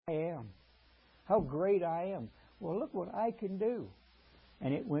I am. How great I am. Well, look what I can do.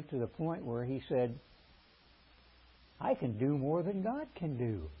 And it went to the point where he said, I can do more than God can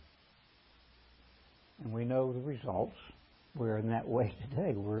do. And we know the results. We're in that way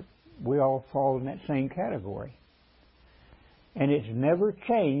today. We all fall in that same category. And it's never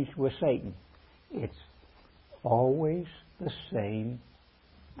changed with Satan. It's always the same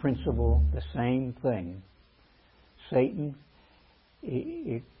principle, the same thing. Satan,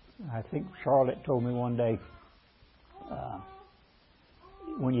 I think Charlotte told me one day,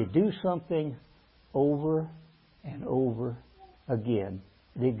 when you do something over and over again,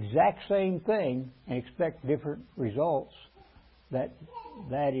 the exact same thing, and expect different results,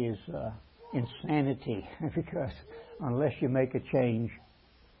 that is insanity, because unless you make a change,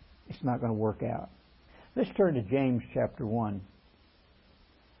 it's not going to work out. Let's turn to James chapter 1.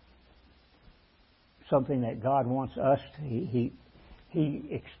 Something that God wants us to, He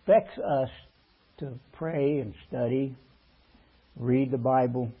expects us to pray and study, read the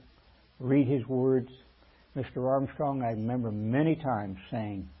Bible, read His words. Mr. Armstrong, I remember many times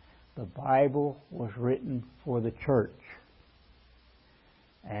saying, the Bible was written for the church.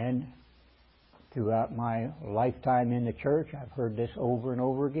 And throughout my lifetime in the church, I've heard this over and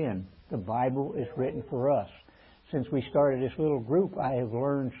over again. The Bible is written for us. Since we started this little group, I have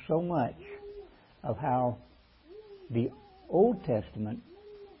learned so much of how the Old Testament,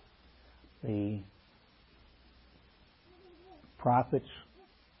 the prophets,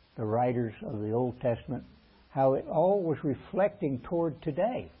 the writers of the Old Testament, how it all was reflecting toward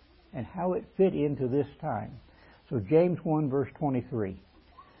today and how it fit into this time. So James 1 verse 23.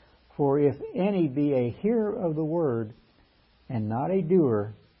 For if any be a hearer of the word and not a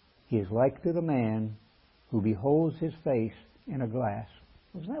doer, he is like to the man who beholds his face in a glass.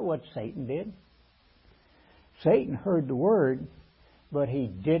 Wasn't that what Satan did? Satan heard the word, but he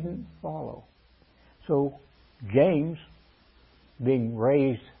didn't follow. So James, being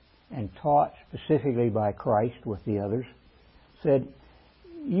raised and taught specifically by Christ with the others, said,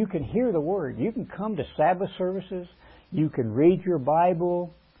 you can hear the word. You can come to Sabbath services. You can read your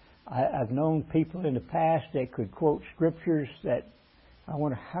Bible. I've known people in the past that could quote scriptures that I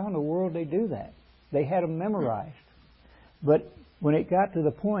wonder how in the world they do that. They had them memorized. But when it got to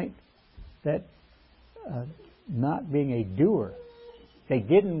the point that not being a doer, they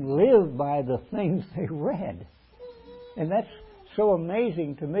didn't live by the things they read. And that's so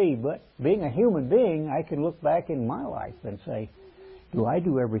amazing to me. But being a human being, I can look back in my life and say, do I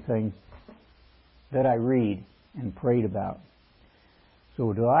do everything that I read and prayed about?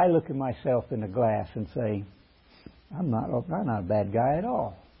 So do I look at myself in the glass and say, I'm not a bad guy at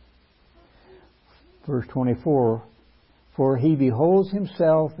all? Verse 24, for he beholds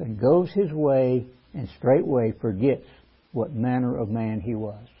himself and goes his way and straightway forgets what manner of man he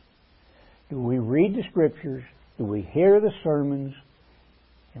was. Do we read the scriptures? Do we hear the sermons?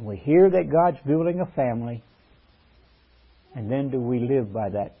 And we hear that God's building a family? And then do we live by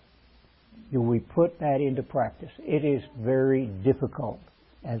that? Do we put that into practice? It is very difficult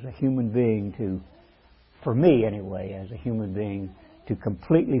as a human being to, for me anyway, as a human being, to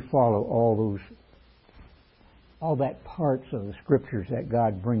completely follow all that parts of the scriptures that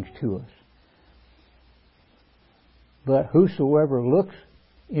God brings to us. But whosoever looks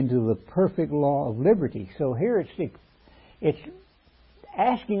into the perfect law of liberty. So here it's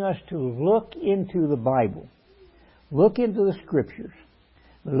asking us to look into the Bible. Look into the scriptures.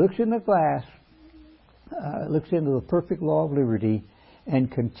 Looks in the glass, looks into the perfect law of liberty,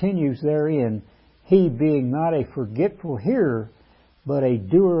 and continues therein, he being not a forgetful hearer, but a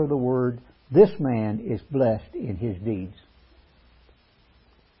doer of the word, this man is blessed in his deeds.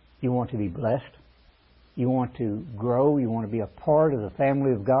 You want to be blessed? You want to grow? You want to be a part of the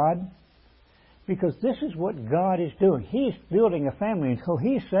family of God? Because this is what God is doing. He's building a family, and so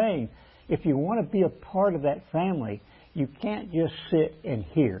He's saying, if you want to be a part of that family, you can't just sit and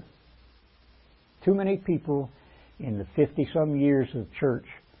hear. Too many people in the 50-some years of church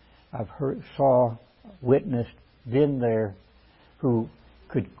I've saw, witnessed, been there, who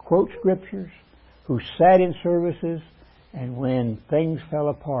could quote scriptures, who sat in services, and when things fell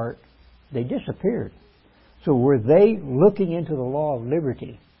apart, they disappeared. So were they looking into the law of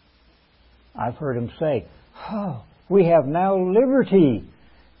liberty? I've heard them say, oh, we have now liberty.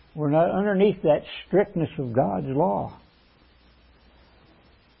 We're not underneath that strictness of God's law.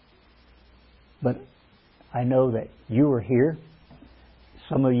 But I know that you are here.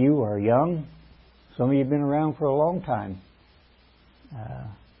 Some of you are young. Some of you have been around for a long time.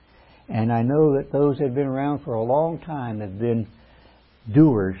 And I know that those that have been around for a long time have been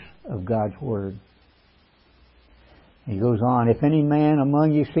doers of God's Word. He goes on, if any man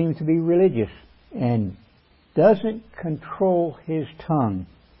among you seems to be religious and doesn't control his tongue.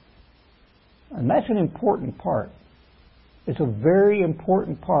 And that's an important part. It's a very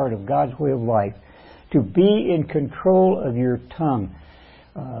important part of God's way of life, to be in control of your tongue.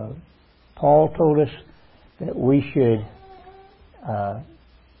 Paul told us that we should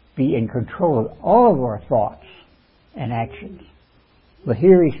be in control of all of our thoughts and actions. But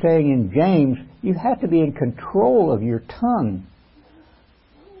here he's saying in James, you have to be in control of your tongue.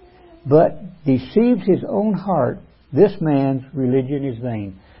 But deceives his own heart, this man's religion is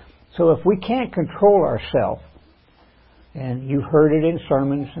vain. So if we can't control ourselves, and you've heard it in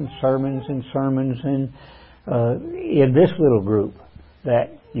sermons and sermons and sermons and in this little group,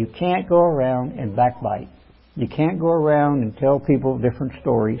 that you can't go around and backbite. You can't go around and tell people different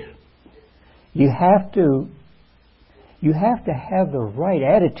stories. You have to have the right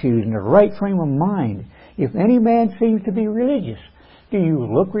attitude and the right frame of mind. If any man seems to be religious, do you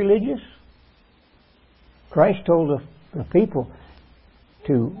look religious? Christ told the people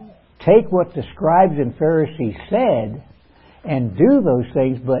to take what the scribes and Pharisees said and do those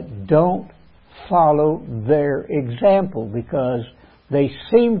things, but don't follow their example, because they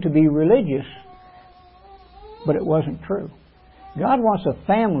seemed to be religious, but it wasn't true. God wants a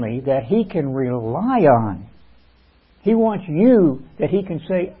family that He can rely on. He wants you that He can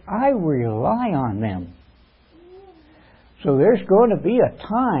say, I rely on them. So there's going to be a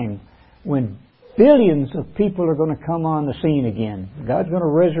time when billions of people are going to come on the scene again. God's going to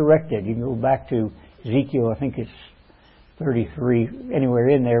resurrect it. You can go back to Ezekiel, I think it's 33, anywhere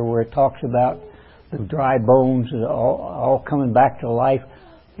in there, where it talks about the dry bones all coming back to life.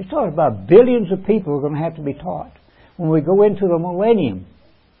 It's talking about billions of people are going to have to be taught. When we go into the millennium,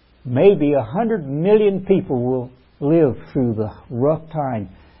 maybe 100 million people will live through the rough time.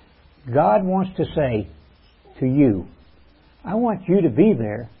 God wants to say to you, I want you to be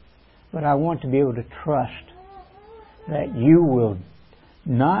there, but I want to be able to trust that you will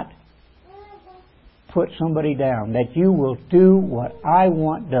not put somebody down, that you will do what I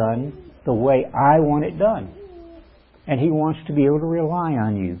want done the way I want it done. And He wants to be able to rely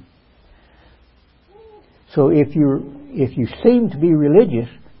on you. So if you seem to be religious,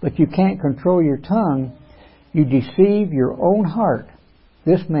 but you can't control your tongue, you deceive your own heart.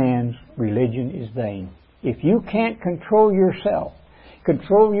 This man's religion is vain. If you can't control yourself,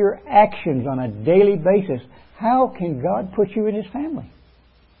 control your actions on a daily basis, how can God put you in His family?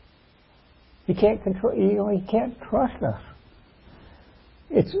 He can't control. He can't trust us.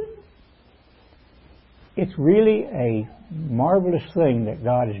 It's really a marvelous thing that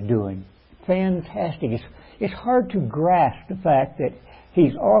God is doing. Fantastic. It's hard to grasp the fact that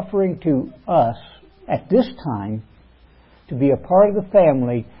He's offering to us at this time to be a part of the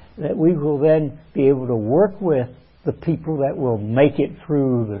family, that we will then be able to work with the people that will make it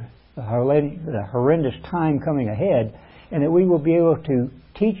through the horrendous time coming ahead, and that we will be able to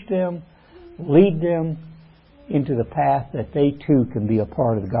teach them, lead them into the path that they too can be a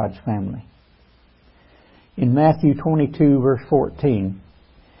part of God's family. In Matthew 22, verse 14,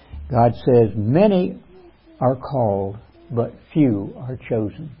 God says, many are called, but few are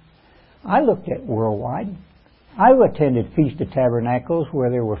chosen. I looked at worldwide. I've attended Feast of Tabernacles where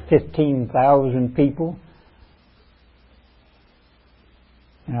there were 15,000 people.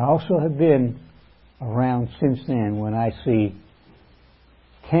 And I also have been around since then when I see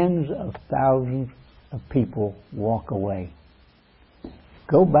tens of thousands of people walk away.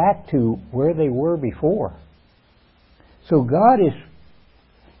 Go back to where they were before. So God is,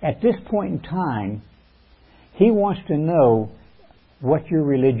 at this point in time, He wants to know what your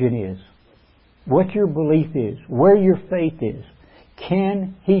religion is, what your belief is, where your faith is.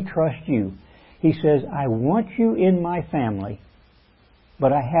 Can He trust you? He says, I want you in my family,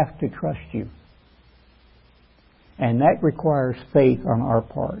 but I have to trust you. And that requires faith on our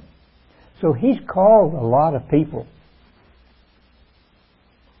part. So He's called a lot of people.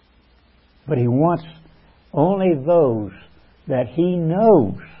 But He wants only those that He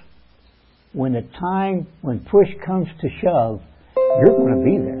knows when push comes to shove, you're going to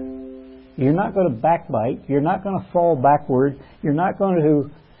be there. You're not going to backbite. You're not going to fall backward. You're not going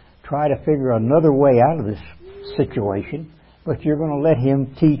to try to figure another way out of this situation, but you're going to let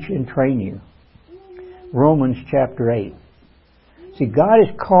Him teach and train you. Romans chapter 8. See, God is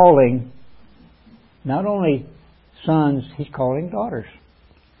calling not only sons, He's calling daughters.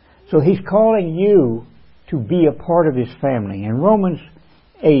 So He's calling you to be a part of His family. And Romans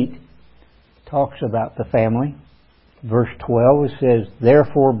 8 talks about the family. Verse 12, it says,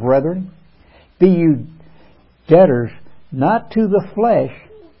 therefore, brethren, be you debtors not to the flesh,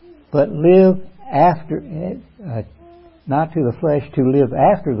 but live after not to the flesh, to live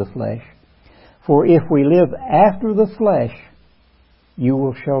after the flesh. For if we live after the flesh,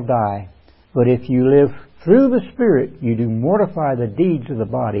 you shall die. But if you live through the Spirit, you do mortify the deeds of the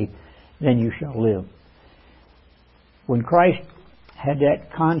body, then you shall live. When Christ had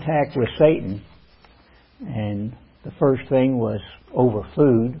that contact with Satan, and the first thing was over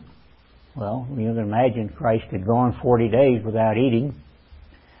food, well, you can imagine Christ had gone 40 days without eating.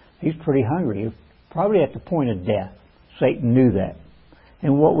 He's pretty hungry. He was probably at the point of death. Satan knew that.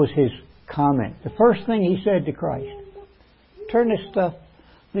 And what was his comment? The first thing he said to Christ, turn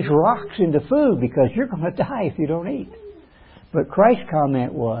these rocks into food, because you're going to die if you don't eat. But Christ's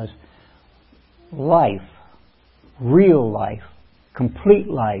comment was, life, real life, complete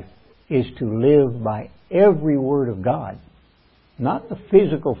life, is to live by every word of God. Not the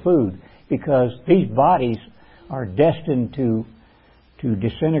physical food, because these bodies are destined to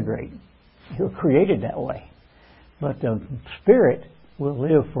disintegrate. They were created that way. But the Spirit will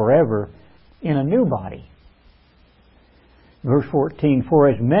live forever in a new body. Verse 14, for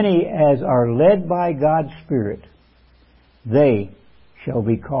as many as are led by God's Spirit, they shall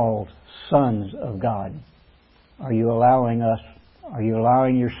be called sons of God. Are you allowing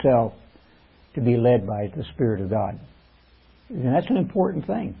yourself to be led by the Spirit of God? And that's an important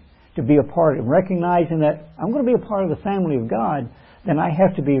thing, to be a part of. Recognizing that I'm going to be a part of the family of God, then I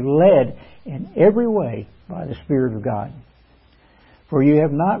have to be led in every way by the Spirit of God. For you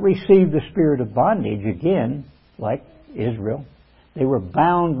have not received the spirit of bondage again, like Israel. They were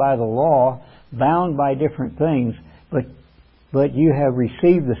bound by the law, bound by different things, but you have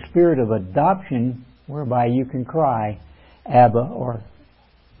received the spirit of adoption, whereby you can cry, Abba, or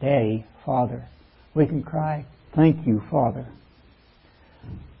Daddy, Father. We can cry, thank you, Father.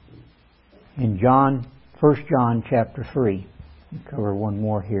 In 1 John chapter 3, we'll cover one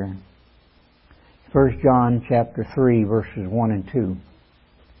more here. 1 John chapter 3, verses 1 and 2.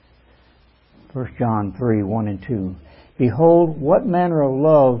 1 John 3, 1 and 2. Behold, what manner of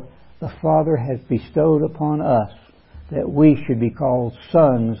love the Father has bestowed upon us, that we should be called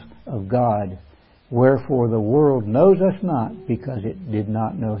sons of God. Wherefore the world knows us not, because it did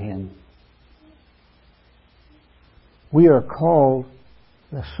not know Him. We are called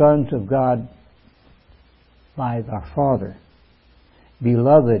the sons of God by our Father.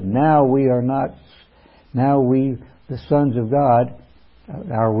 Beloved, now we, the sons of God,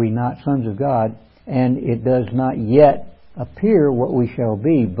 are we not sons of God? And it does not yet appear what we shall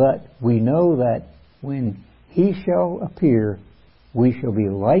be, but we know that when He shall appear, we shall be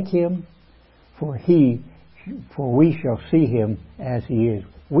like Him, for we shall see Him as He is.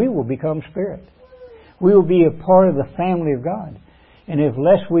 We will become spirit. We will be a part of the family of God. And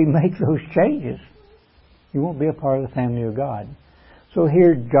unless we make those changes, you won't be a part of the family of God. So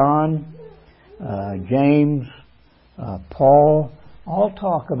here John, James, Paul, all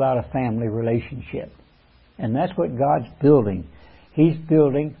talk about a family relationship. And that's what God's building. He's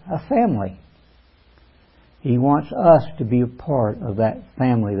building a family. He wants us to be a part of that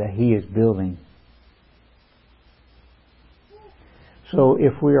family that He is building. So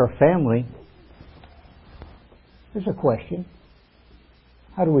if we are family, there's a question.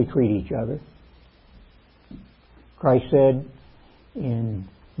 How do we treat each other? Christ said in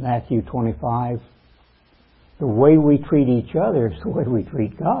Matthew 25, the way we treat each other is the way we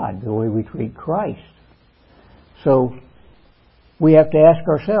treat God, the way we treat Christ. So we have to ask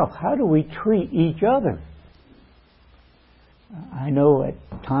ourselves, how do we treat each other? I know at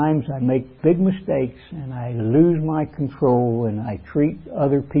times I make big mistakes and I lose my control and I treat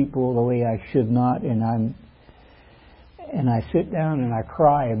other people the way I should not, and I sit down and I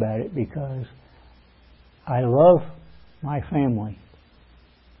cry about it, because I love my family.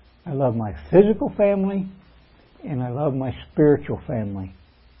 I love my physical family and I love my spiritual family.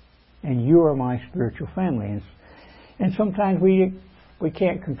 And you are my spiritual family. And sometimes we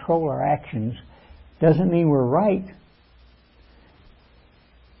can't control our actions. Doesn't mean we're right,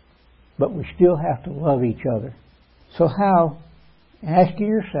 but we still have to love each other. So how? Ask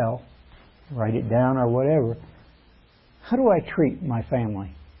yourself, write it down or whatever, how do I treat my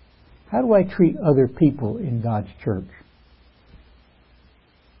family? How do I treat other people in God's church?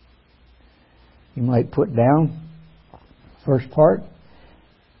 You might put down, first part,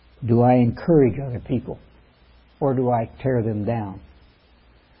 do I encourage other people or do I tear them down?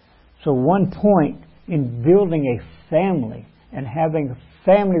 So one point in building a family and having a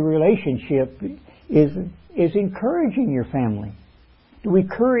family relationship is encouraging your family. Do we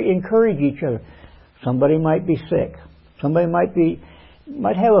encourage each other? Somebody might be sick. Somebody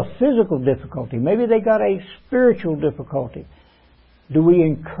might have a physical difficulty. Maybe they got a spiritual difficulty. Do we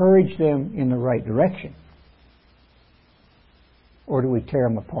encourage them in the right direction? or do we tear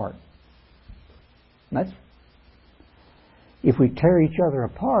them apart? If we tear each other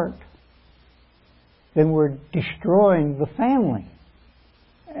apart, then we're destroying the family.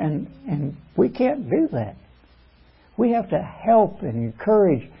 And we can't do that. We have to help and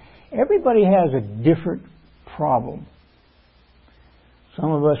encourage. Everybody has a different problem.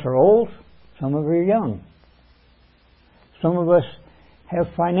 Some of us are old, some of us are young. Some of us have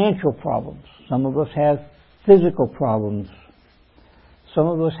financial problems. Some of us have physical problems. Some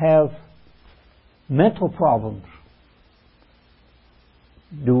of us have mental problems.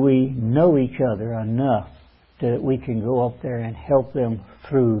 Do we know each other enough that we can go up there and help them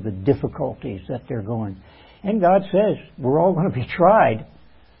through the difficulties that they're going? And God says we're all going to be tried,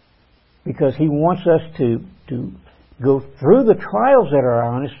 because He wants us to go through the trials that are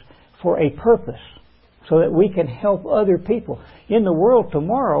on us for a purpose, so that we can help other people. In the world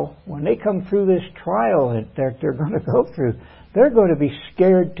tomorrow, when they come through this trial that they're going to go through, they're going to be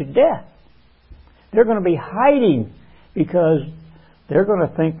scared to death. They're going to be hiding because they're going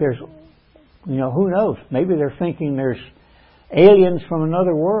to think there's, who knows? Maybe they're thinking there's aliens from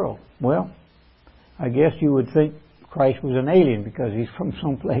another world. Well, I guess you would think Christ was an alien because He's from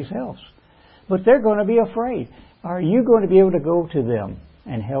someplace else. But they're going to be afraid. Are you going to be able to go to them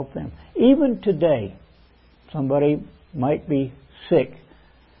and help them? Even today, somebody might be sick.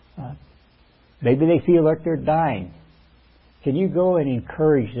 Maybe they feel like they're dying. Can you go and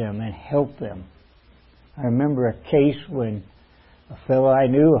encourage them and help them? I remember a case when a fellow I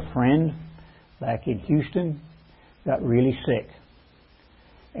knew, a friend back in Houston, got really sick.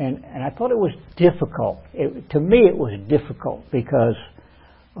 And I thought it was difficult. To me it was difficult because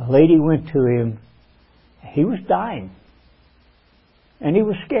a lady went to him. He was dying. And he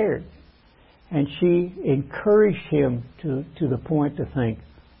was scared. And she encouraged him to the point to think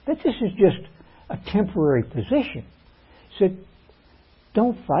that this is just a temporary position. She said,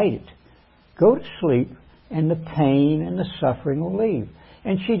 don't fight it. Go to sleep and the pain and the suffering will leave.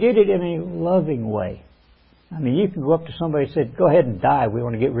 And she did it in a loving way. I mean, you can go up to somebody and say, go ahead and die, we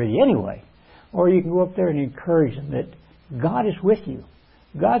want to get rid of you anyway. Or you can go up there and encourage them that God is with you.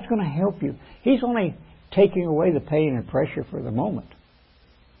 God's going to help you. He's only taking away the pain and pressure for the moment,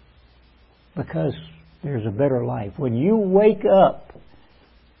 because there's a better life. When you wake up,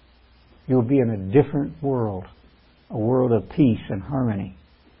 you'll be in a different world, a world of peace and harmony.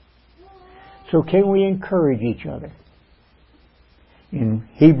 So can we encourage each other? In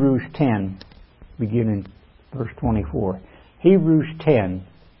Hebrews 10, beginning verse 24. Hebrews 10,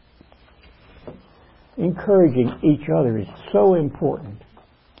 encouraging each other is so important.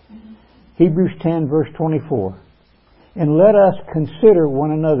 Hebrews 10, verse 24. And let us consider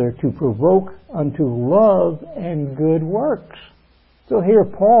one another to provoke unto love and good works. So here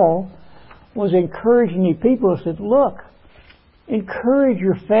Paul was encouraging the people. He said, look, encourage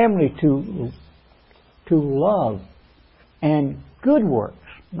your family to love and good works.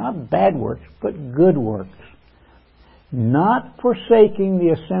 Not bad works, but good works. Not forsaking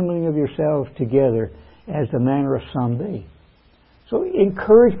the assembling of yourselves together as the manner of some be. So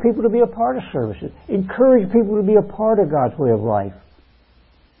encourage people to be a part of services. Encourage people to be a part of God's way of life.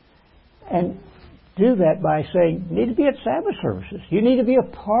 And do that by saying, you need to be at Sabbath services. You need to be a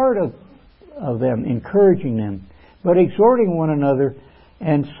part of them, encouraging them, but exhorting one another,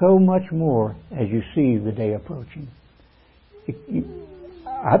 and so much more as you see the day approaching.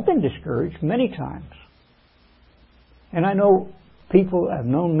 I've been discouraged many times. And I know I've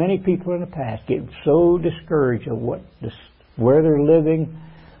known many people in the past get so discouraged of where they're living,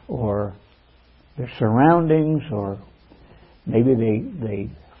 or their surroundings, or maybe they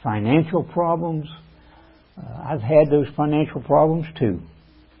financial problems. I've had those financial problems too.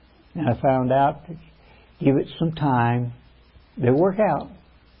 And I found out that give it some time, they'll work out.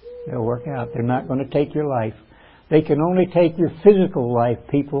 They'll work out. They're not going to take your life. They can only take your physical life.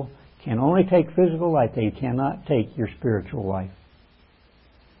 People can only take physical life. They cannot take your spiritual life.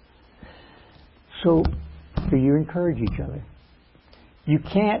 So, do you encourage each other? You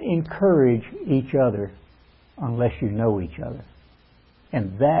can't encourage each other unless you know each other.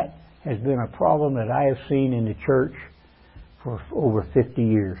 And that has been a problem that I have seen in the church for over 50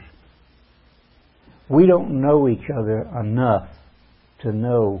 years. We don't know each other enough to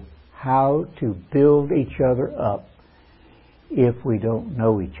know how to build each other up if we don't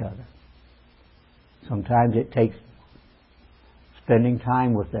know each other. Sometimes it takes spending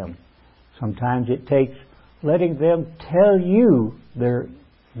time with them. Sometimes it takes letting them tell you their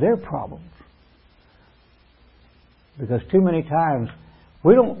problems. Because too many times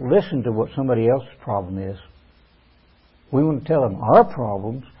we don't listen to what somebody else's problem is. We want to tell them our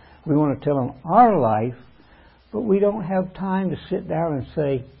problems. We want to tell them our life. But we don't have time to sit down and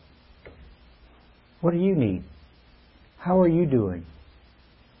say, what do you need? How are you doing?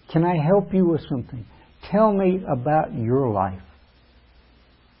 Can I help you with something? Tell me about your life.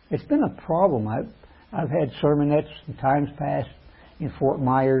 It's been a problem. I've had sermonettes in times past in Fort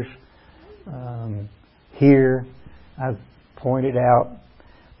Myers. Here, I've pointed out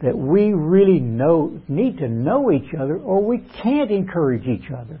that we really need to know each other, or we can't encourage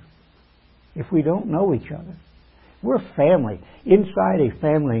each other if we don't know each other. We're family. Inside a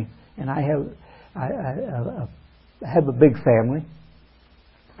family, and I have a big family,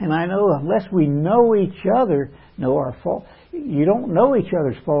 and I know unless we know each other, know our fault, you don't know each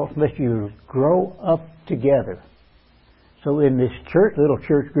other's faults unless you grow up together. So in this little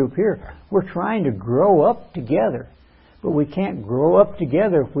church group here, we're trying to grow up together. But we can't grow up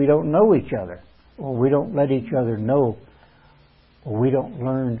together if we don't know each other, or we don't let each other know, or we don't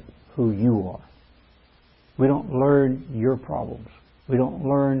learn who you are. We don't learn your problems. We don't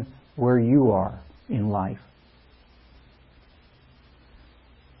learn where you are in life.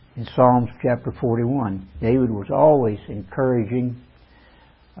 In Psalms chapter 41, David was always encouraging.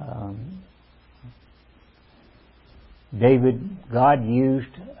 David, God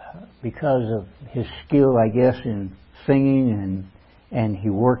used because of his skill, I guess, in singing, and he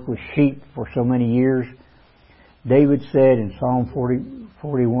worked with sheep for so many years. David said in Psalm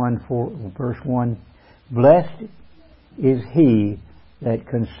 41, verse 1, "Blessed is he that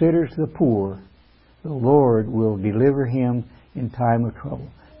considers the poor. The Lord will deliver him in time of trouble."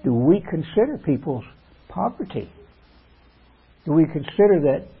 Do we consider people's poverty? Do we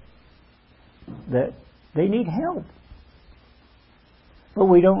consider that they need help? But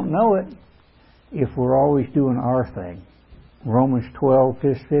we don't know it if we're always doing our thing. Romans 12,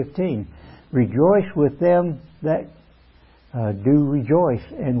 verse 15. Rejoice with them that do rejoice,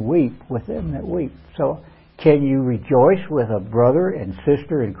 and weep with them that weep. So, can you rejoice with a brother and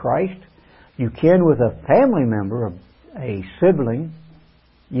sister in Christ? You can with a family member, a sibling.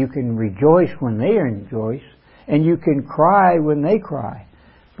 You can rejoice when they rejoice, and you can cry when they cry.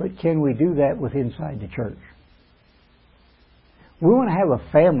 But can we do that with inside the church? We want to have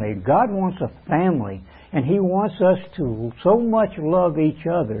a family. God wants a family, and He wants us to so much love each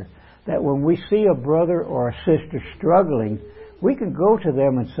other that when we see a brother or a sister struggling, we can go to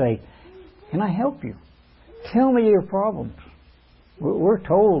them and say, "Can I help you? Tell me your problems." We're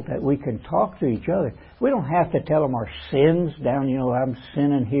told that we can talk to each other. We don't have to tell them our sins down, I'm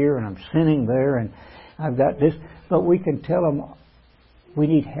sinning here and I'm sinning there and I've got this. But we can tell them, we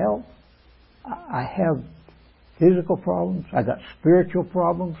need help. I have physical problems. I got spiritual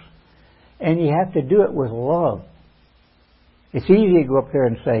problems. And you have to do it with love. It's easy to go up there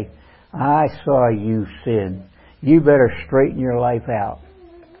and say, "I saw you sin. You better straighten your life out."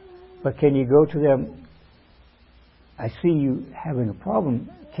 But can you go to them, "I see you having a problem.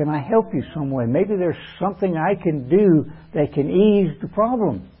 Can I help you some way? Maybe there's something I can do that can ease the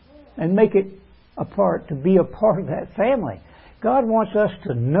problem and make it to be a part of that family." God wants us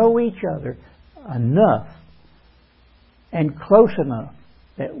to know each other enough and close enough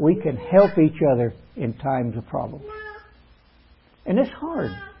that we can help each other in times of problems. And it's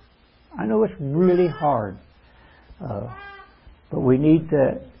hard. I know it's really hard. But we need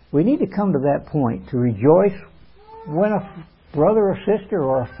to come to that point to rejoice when a brother or sister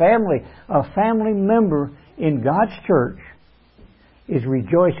or a family member in God's church is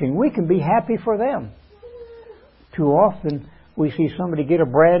rejoicing. We can be happy for them. Too often we see somebody get a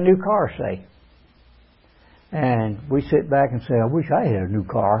brand new car, say, and we sit back and say, "I wish I had a new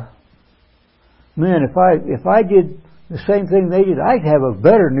car. Man, if I did the same thing they did, I'd have a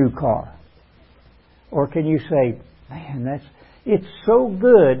better new car." Or can you say, "Man, it's so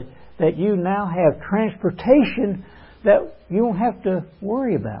good that you now have transportation that you don't have to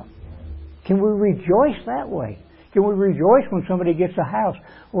worry about." Can we rejoice that way? Can we rejoice when somebody gets a house,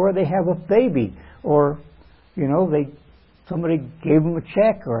 or they have a baby, or somebody gave them a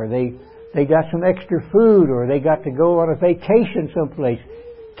check, or they got some extra food, or they got to go on a vacation someplace?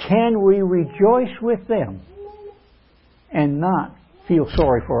 Can we rejoice with them and not feel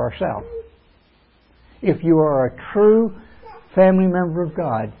sorry for ourselves? If you are a true family member of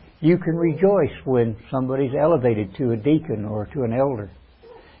God, you can rejoice when somebody's elevated to a deacon or to an elder.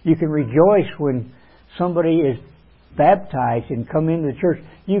 You can rejoice when somebody is baptized and come into the church.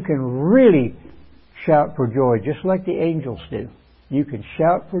 You can really shout for joy, just like the angels do. You can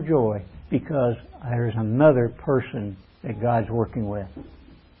shout for joy because there's another person that God's working with.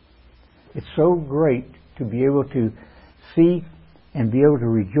 It's so great to be able to see and be able to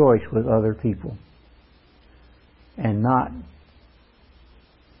rejoice with other people and not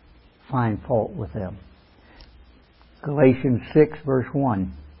find fault with them. Galatians 6 verse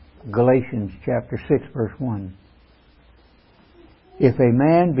 1. Galatians chapter 6 verse 1. If a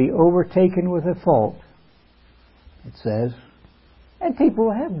man be overtaken with a fault, it says, and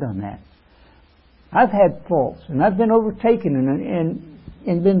people have done that. I've had faults, and I've been overtaken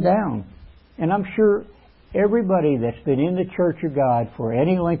and been down. And I'm sure everybody that's been in the Church of God for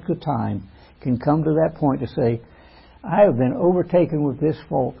any length of time can come to that point to say, I have been overtaken with this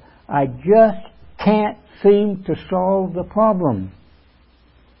fault. I just can't seem to solve the problem.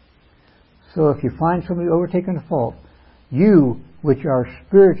 So if you find somebody overtaken a fault, you, which are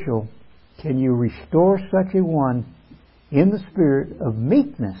spiritual, can you restore such a one in the spirit of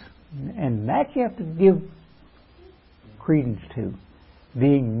meekness? And that you have to give credence to,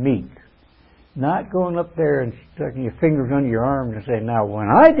 being meek. Not going up there and sticking your fingers under your arms and saying, now when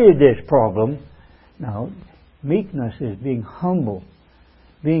I did this problem. No, meekness is being humble,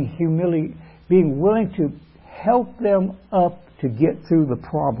 being willing to help them up to get through the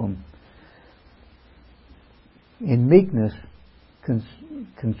problem. In meekness,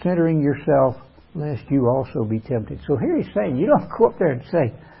 considering yourself, lest you also be tempted. So here he's saying, you don't go up there and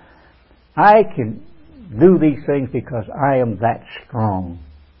say, I can do these things because I am that strong.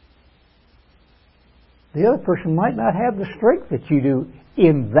 The other person might not have the strength that you do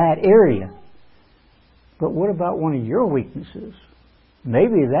in that area. But what about one of your weaknesses?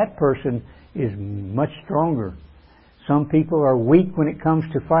 Maybe that person is much stronger. Some people are weak when it comes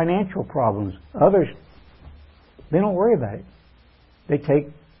to financial problems. Others, they don't worry about it. They take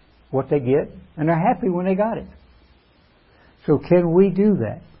what they get and they're happy when they got it. So can we do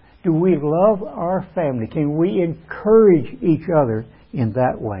that? Do we love our family? Can we encourage each other in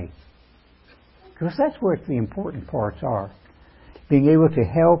that way? Because that's where the important parts are. Being able to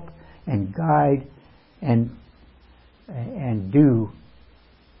help and guide and do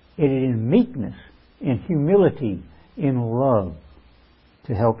it in meekness, in humility, in love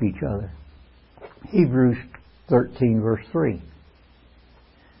to help each other. Hebrews 13 verse 3.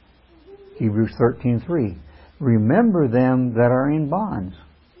 Hebrews 13:3. Remember them that are in bonds.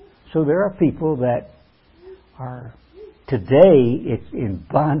 So there are people that are today it's in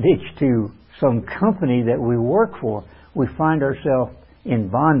bondage to some company that we work for. We find ourselves in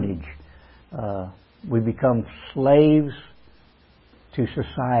bondage. We become slaves to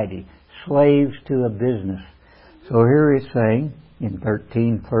society, slaves to a business. So here it's saying in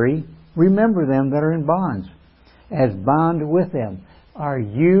 13:3, remember them that are in bonds, as bound with them. Are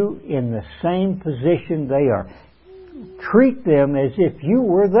you in the same position they are? Treat them as if you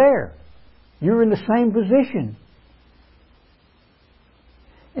were there. You're in the same position.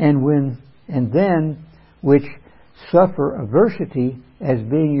 And then which suffer adversity as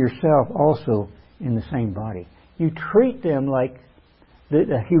being yourself also in the same body. You treat them like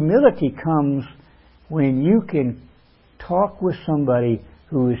the humility comes when you can talk with somebody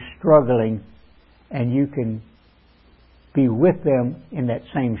who is struggling and you can be with them in that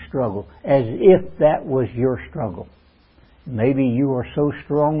same struggle as if that was your struggle. Maybe you are so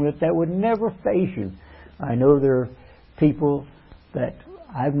strong that would never faze you. I know there are people that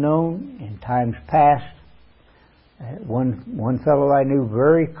I've known in times past. One fellow I knew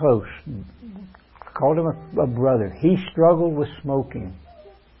very close, called him a brother. He struggled with smoking,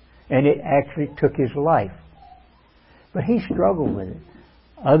 and it actually took his life. But he struggled with it.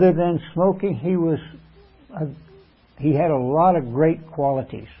 Other than smoking, he had a lot of great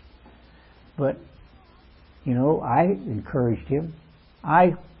qualities. But, I encouraged him.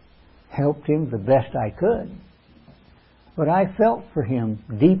 I helped him the best I could. But I felt for him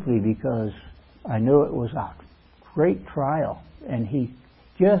deeply because I knew it was a great trial. And he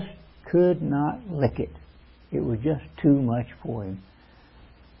just could not lick it. It was just too much for him.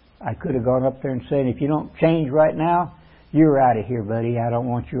 I could have gone up there and said, if you don't change right now, you're out of here, buddy. I don't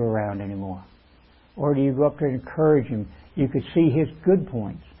want you around anymore. Or do you go up there and encourage him? You could see his good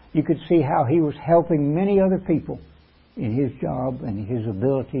points. You could see how he was helping many other people in his job and his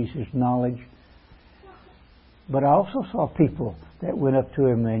abilities, his knowledge. But I also saw people that went up to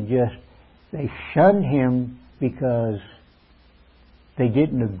him and they shunned him because they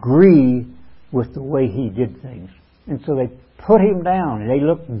didn't agree with the way he did things. And so they put him down and they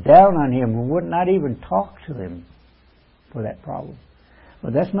looked down on him and would not even talk to him for that problem.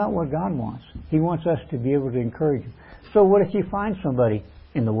 But that's not what God wants. He wants us to be able to encourage him. So what if you find somebody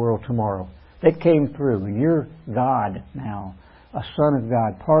in the world tomorrow that came through and you're God now, a son of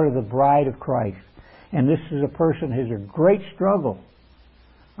God, part of the bride of Christ, and this is a person who has a great struggle?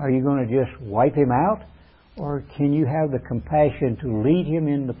 Are you going to just wipe him out? Or can you have the compassion to lead him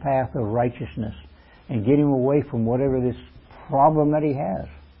in the path of righteousness and get him away from whatever this problem that he has?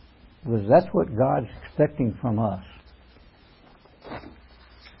 Because that's what God's expecting from us.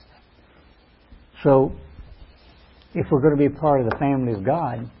 So, if we're going to be a part of the family of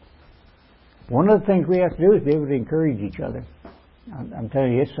God, one of the things we have to do is be able to encourage each other. I'm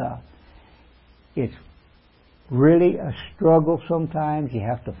telling you, it's really a struggle sometimes. You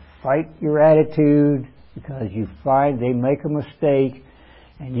have to fight your attitude because you find they make a mistake,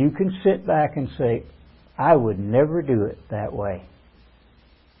 and you can sit back and say, I would never do it that way.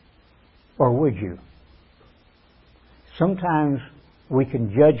 Or would you? Sometimes we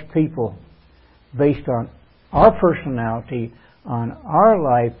can judge people based on our personality, on our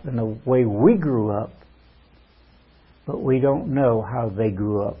life and the way we grew up, but we don't know how they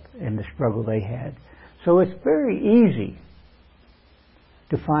grew up and the struggle they had. So it's very easy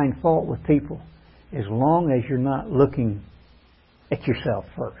to find fault with people as long as you're not looking at yourself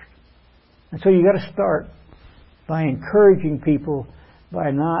first. And so you got to start by encouraging people,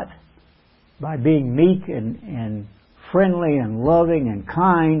 by being meek and friendly and loving and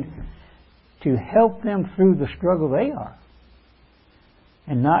kind, to help them through the struggle they are.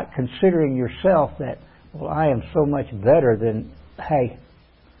 And not considering yourself that, well, I am so much better than, hey,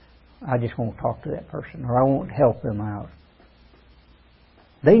 I just won't talk to that person, or I won't help them out.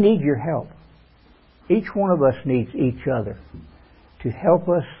 They need your help. Each one of us needs each other to help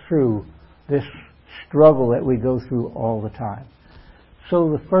us through this struggle that we go through all the time. So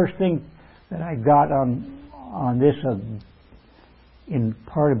the first thing that I got on this in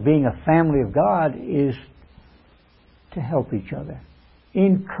part of being a family of God is to help each other.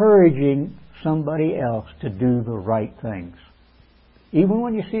 Encouraging somebody else to do the right things. Even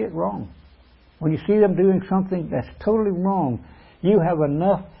when you see it wrong. When you see them doing something that's totally wrong, you have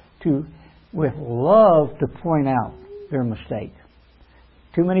enough with love to point out their mistake.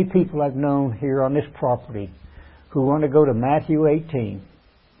 Too many people I've known here on this property who want to go to Matthew 18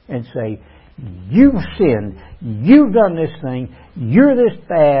 and say, you've sinned, you've done this thing, you're this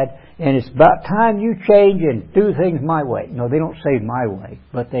bad, and it's about time you change and do things my way. No, they don't say my way,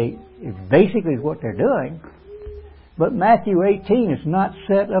 but it's basically what they're doing. But Matthew 18 is not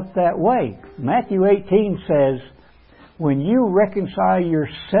set up that way. Matthew 18 says, when you reconcile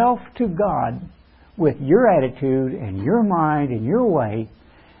yourself to God with your attitude and your mind and your way,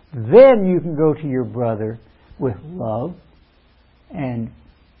 then you can go to your brother with love and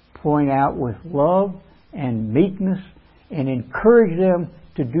point out with love and meekness and encourage them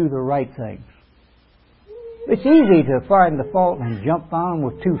to do the right things. It's easy to find the fault and jump on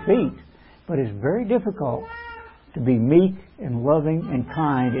with 2 feet, but it's very difficult to be meek and loving and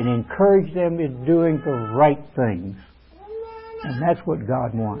kind and encourage them in doing the right things. And that's what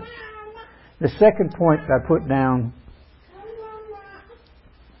God wants. The second point I put down,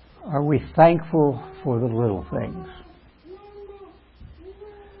 are we thankful for the little things?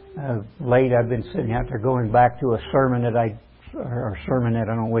 Late I've been sitting out there going back to a sermonette, I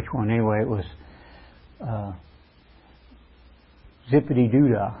don't know which one anyway, it was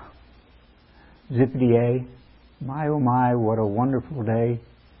Zippity-doo-dah. Zippity-A. My, oh my, what a wonderful day.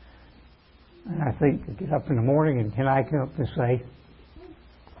 And I think to get up in the morning and can I come up and say,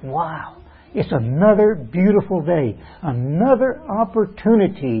 wow, it's another beautiful day. Another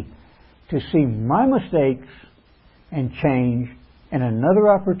opportunity to see my mistakes and change, and another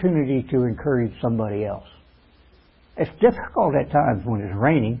opportunity to encourage somebody else. It's difficult at times when it's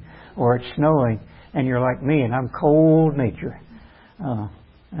raining or it's snowing and you're like me and I'm cold nature.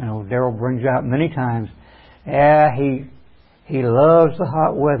 Daryl brings out many times, he loves the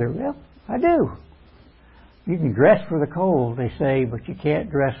hot weather. Well, I do. You can dress for the cold, they say, but you can't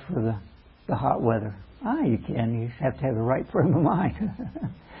dress for the hot weather. You can. You just have to have the right frame of mind.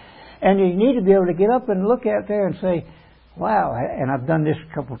 And you need to be able to get up and look out there and say, wow. And I've done this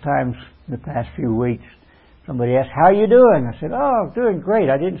a couple of times in the past few weeks. Somebody asked, how you doing? I said, I'm doing great.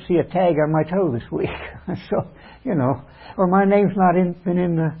 I didn't see a tag on my toe this week. So, or my name's not been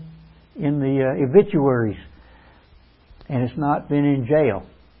in the obituaries. And it's not been in jail.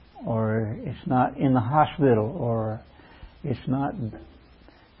 Or it's not in the hospital. Or it's not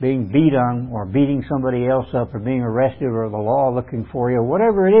being beat on or beating somebody else up or being arrested or the law looking for you,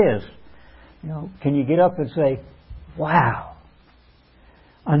 whatever it is. Can you get up and say, wow,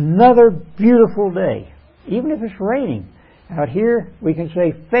 another beautiful day. Even if it's raining. Out here, we can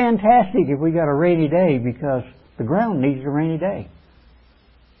say, fantastic if we got a rainy day because the ground needs a rainy day.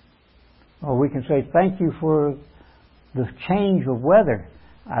 Or we can say, thank you for the change of weather.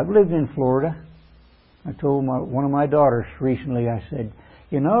 I've lived in Florida. I told one of my daughters recently, I said,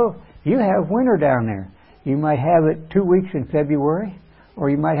 you have winter down there. You might have it 2 weeks in February, or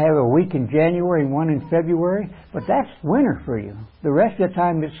you might have a week in January and one in February, but that's winter for you. The rest of the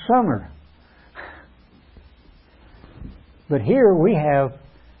time it's summer. But here we have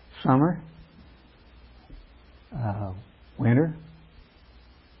summer, winter.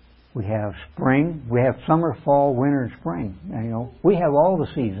 We have spring. We have summer, fall, winter, and spring. And, we have all the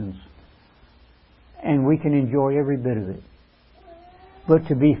seasons. And we can enjoy every bit of it. But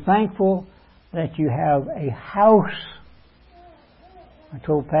to be thankful that you have a house. I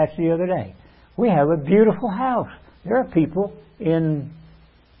told Patsy the other day, we have a beautiful house. There are people in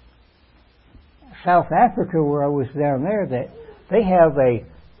South Africa where I was down there that they have a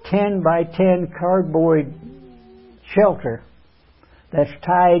 10 by 10 cardboard shelter that's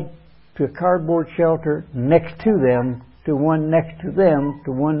tied to a cardboard shelter next to them, to one next to them,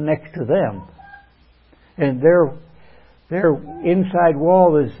 to one next to them. And their inside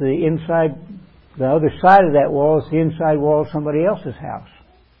wall is the other side of that wall is the inside wall of somebody else's house.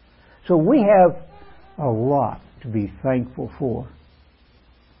 So we have a lot to be thankful for.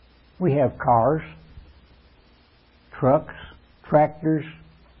 We have cars, trucks, tractors,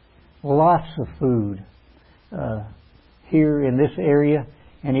 lots of food. Here in this area,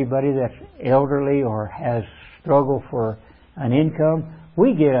 anybody that's elderly or has struggled for an income,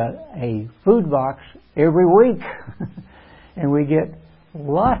 we get a food box every week. And we get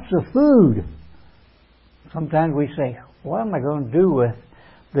lots of food. Sometimes we say, what am I going to do with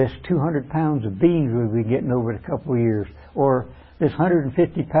this 200 pounds of beans we've been getting over the couple of years? Or this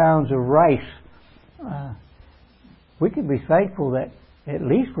 150 pounds of rice? We can be thankful that at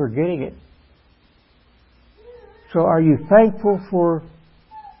least we're getting it. So are you thankful for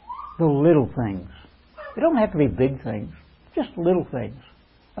the little things? They don't have to be big things. Just little things.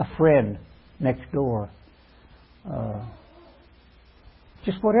 A friend next door.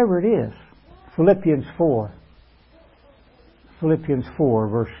 Just whatever it is. Philippians 4,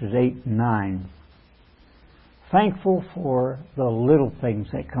 verses 8 and 9. Thankful for the little things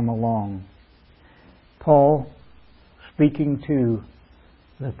that come along. Paul, speaking to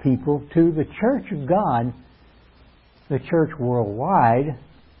the people, to the church of God, the church worldwide,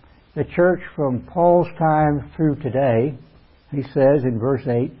 the church from Paul's time through today, he says in verse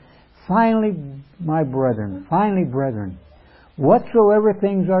 8, finally, brethren, whatsoever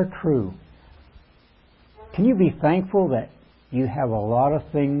things are true. Can you be thankful that you have a lot of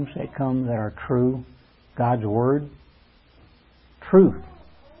things that come that are true? God's Word? Truth.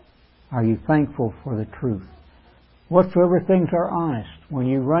 Are you thankful for the truth? Whatsoever things are honest. When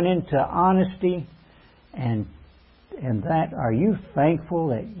you run into honesty and that, are you thankful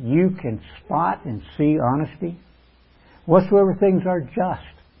that you can spot and see honesty? Whatsoever things are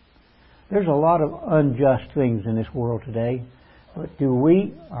just. There's a lot of unjust things in this world today. But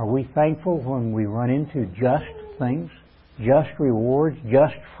are we thankful when we run into just things, just rewards,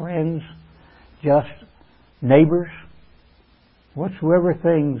 just friends, just neighbors? Whatsoever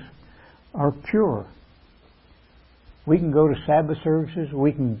things are pure. We can go to Sabbath services,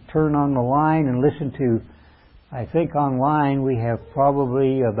 we can turn on the line and listen to, I think online we have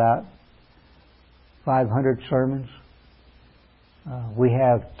probably about 500 sermons. We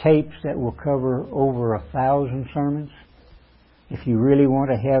have tapes that will cover over 1,000 sermons. If you really want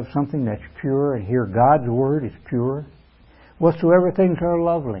to have something that's pure and hear God's Word is pure, whatsoever things are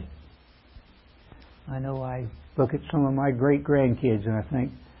lovely. I know I look at some of my great-grandkids and I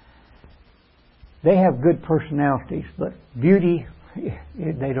think they have good personalities, but beauty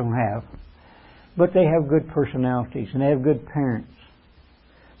they don't have. But they have good personalities and they have good parents.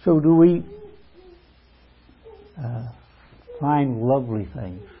 So do we find lovely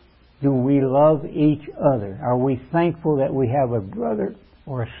things? Do we love each other? Are we thankful that we have a brother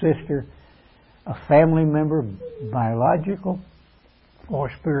or a sister, a family member, biological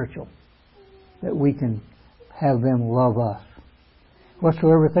or spiritual, that we can have them love us?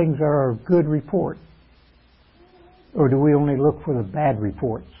 Whatsoever things are of good report. Or do we only look for the bad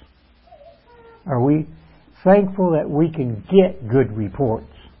reports? Are we thankful that we can get good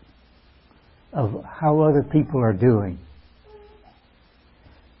reports of how other people are doing?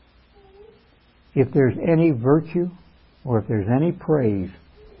 If there's any virtue or if there's any praise,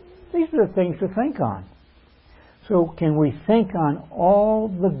 these are the things to think on. So can we think on all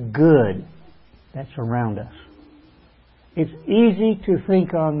the good that's around us? It's easy to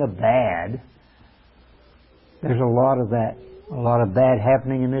think on the bad. There's a lot of that, a lot of bad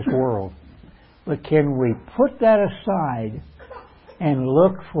happening in this world. But can we put that aside and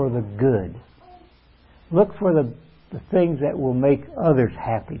look for the good? Look for the things that will make others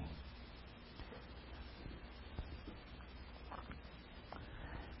happy.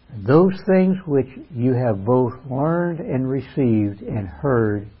 Those things which you have both learned and received and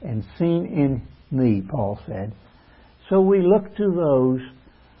heard and seen in me, Paul said. So we look to those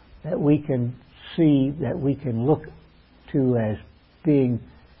that we can see, that we can look to as being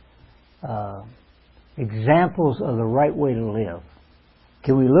examples of the right way to live?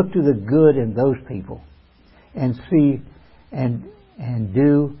 Can we look to the good in those people and see and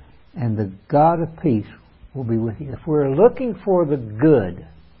do, and the God of peace will be with you? If we're looking for the good,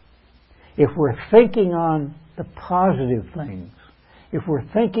 if we're thinking on the positive things, if we're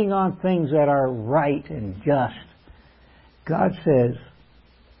thinking on things that are right and just, God says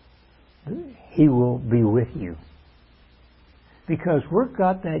He will be with you. Because we've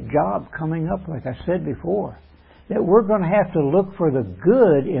got that job coming up, like I said before, that we're going to have to look for the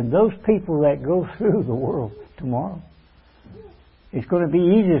good in those people that go through the world tomorrow. It's going to be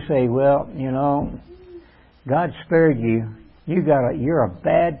easy to say, well, you know, God spared you. You're a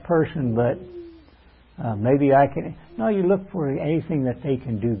bad person, but maybe I can. No, you look for anything that they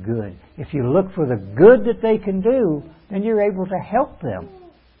can do good. If you look for the good that they can do, then you're able to help them,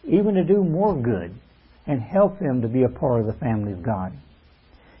 even to do more good, and help them to be a part of the family of God.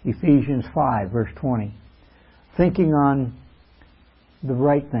 Ephesians 5, verse 20. Thinking on the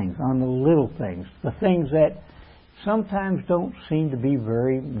right things, on the little things, the things that sometimes don't seem to be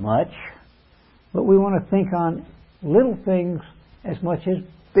very much, but we want to think on little things as much as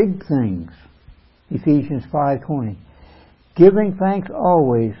big things. Ephesians 5:20. Giving thanks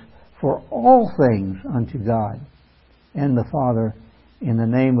always for all things unto God and the Father in the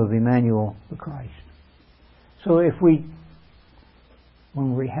name of Emmanuel the Christ. So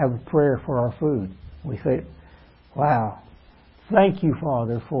when we have a prayer for our food, we say, wow, thank you,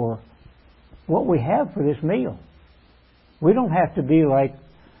 Father, for what we have for this meal. We don't have to be like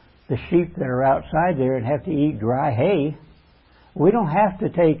the sheep that are outside there and have to eat dry hay. We don't have to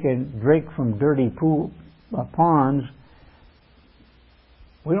take and drink from dirty ponds.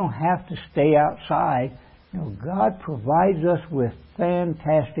 We don't have to stay outside. No, God provides us with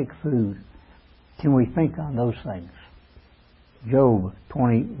fantastic food. Can we think on those things? Job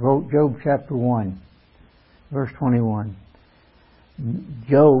chapter 1, verse 21.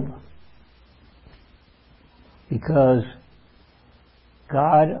 Job, because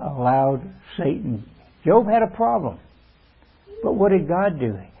God allowed Satan. Job had a problem. But what did God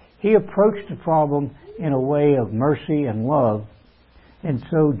do? He approached the problem in a way of mercy and love. And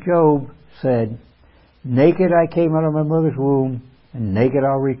so Job said, naked I came out of my mother's womb, and naked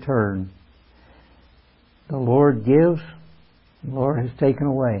I'll return. The Lord gives, the Lord has taken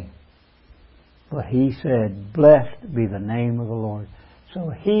away. But he said, blessed be the name of the Lord. So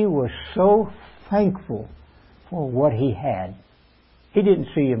he was so thankful for what he had. He didn't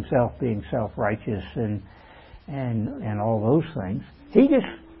see himself being self-righteous and all those things. He just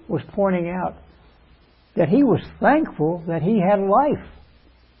was pointing out that he was thankful that he had life.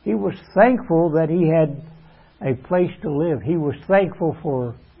 He was thankful that he had a place to live. He was thankful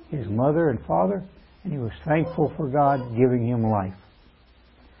for his mother and father, and he was thankful for God giving him life.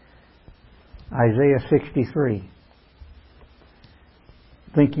 Isaiah 63.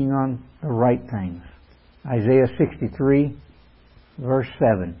 Thinking on the right things. Isaiah 63, verse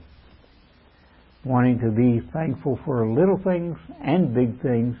 7. Wanting to be thankful for little things and big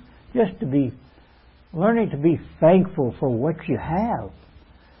things. Just to be learning to be thankful for what you have.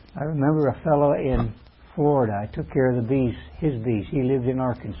 I remember a fellow in Florida. I took care of the bees, his bees. He lived in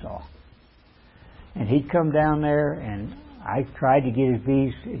Arkansas. And he'd come down there, and I tried to get his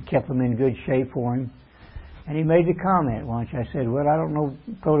bees, kept them in good shape for him. And he made the comment once. I said, well, I don't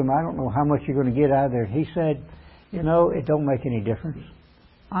know how much you're going to get out of there. He said, you know, it don't make any difference.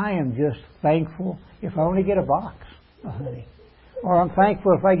 I am just thankful if I only get a box of honey. Or I'm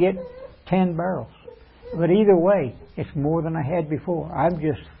thankful if I get 10 barrels. But either way, it's more than I had before. I'm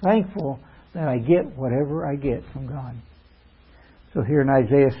just thankful that I get whatever I get from God. So here in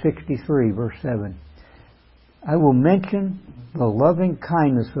Isaiah 63, verse 7, I will mention the loving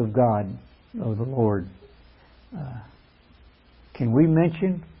kindness of God, of the Lord. Can we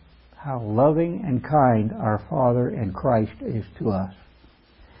mention how loving and kind our Father in Christ is to us?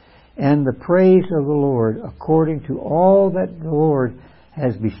 And the praise of the Lord according to all that the Lord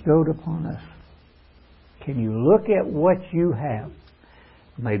has bestowed upon us. Can you look at what you have?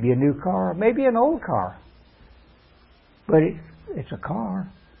 Maybe a new car, maybe an old car. But it's a car.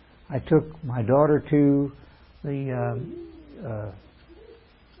 I took my daughter to the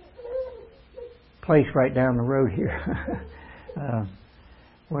place right down the road here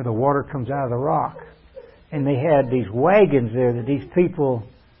where the water comes out of the rock. And they had these wagons there that these people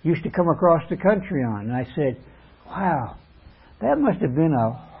used to come across the country on. And I said, wow, that must have been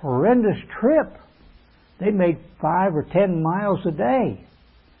a horrendous trip. They made 5 or 10 miles a day.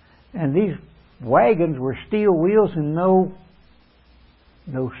 And these wagons were steel wheels and no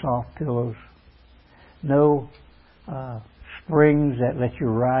springs that let you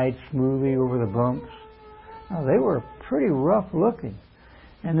ride smoothly over the bumps. Now, they were pretty rough looking.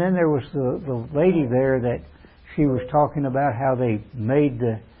 And then there was the lady there that she was talking about how they made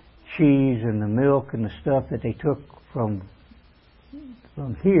the cheese and the milk and the stuff that they took from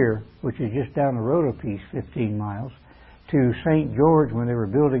here, which is just down the road a piece, 15 miles, to St. George when they were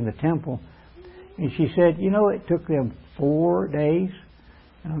building the temple. And she said, it took them 4 days.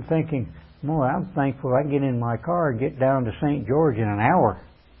 And I'm thinking, boy, I'm thankful I can get in my car and get down to St. George in an hour.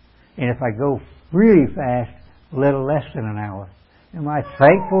 And if I go really fast, a little less than an hour. Am I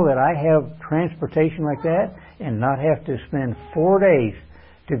thankful that I have transportation like that and not have to spend 4 days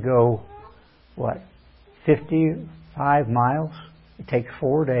to go, 55 miles? It takes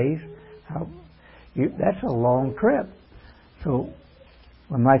 4 days. That's a long trip. So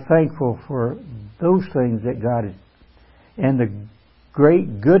am I thankful for those things that God has, and the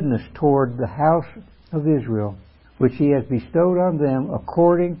great goodness toward the house of Israel, which He has bestowed on them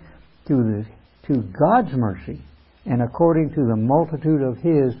according to God's mercy and according to the multitude of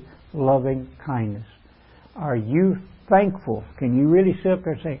His loving kindness. Are you thankful? Can you really sit up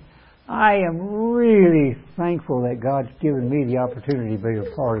there and say, I am really thankful that God's given me the opportunity to be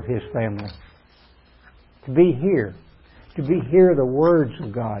a part of His family? To be here the words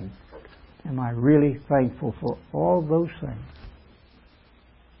of God. Am I really thankful for all those things?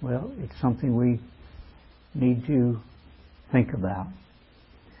 Well, it's something we need to think about.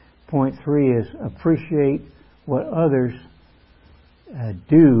 Point 3 is appreciate what others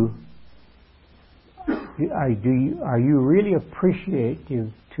do. Are you really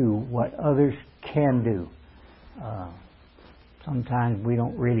appreciative to what others can do? Sometimes we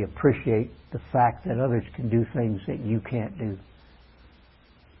don't really appreciate the fact that others can do things that you can't do.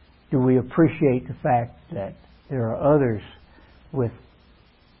 Do we appreciate the fact that there are others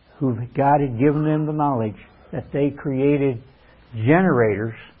who God had given them the knowledge that they created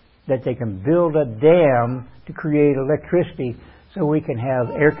generators, that they can build a dam to create electricity so we can have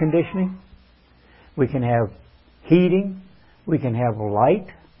air conditioning, we can have heating, we can have light.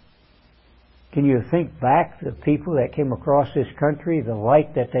 Can you think back to the people that came across this country? The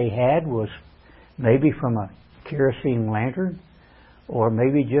light that they had was maybe from a kerosene lantern, or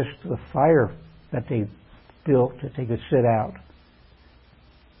maybe just the fire that they built that they could sit out.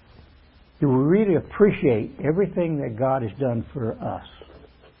 Do we really appreciate everything that God has done for us?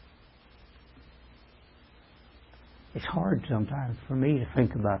 It's hard sometimes for me to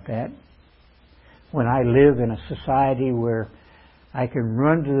think about that. When I live in a society where I can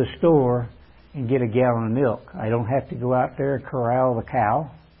run to the store and get a gallon of milk. I don't have to go out there and corral the cow,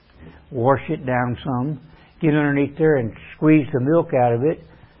 wash it down some, get underneath there and squeeze the milk out of it,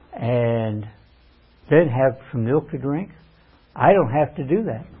 and then have some milk to drink. I don't have to do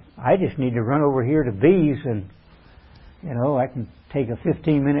that. I just need to run over here to B's and, I can take a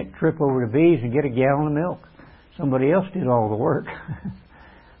 15-minute trip over to B's and get a gallon of milk. Somebody else did all the work.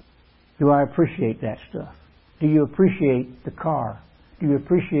 Do I appreciate that stuff? Do you appreciate the car? Do you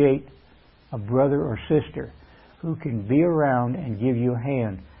appreciate a brother or sister who can be around and give you a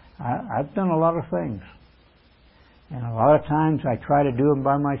hand? I've done a lot of things. And a lot of times I try to do them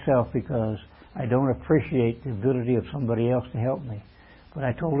by myself because I don't appreciate the ability of somebody else to help me. But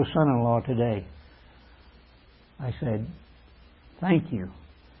I told a son-in-law today, I said, thank you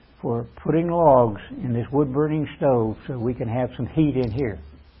for putting logs in this wood-burning stove so we can have some heat in here.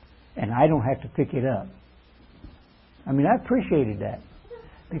 And I don't have to pick it up. I appreciated that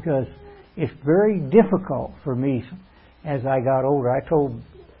because it's very difficult for me as I got older. I told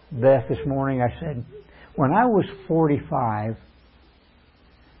Beth this morning, I said, when I was 40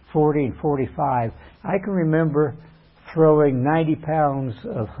 and 45, I can remember throwing 90 pounds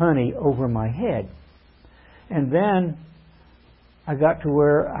of honey over my head. And then I got to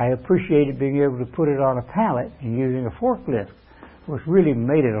where I appreciated being able to put it on a pallet and using a forklift, which really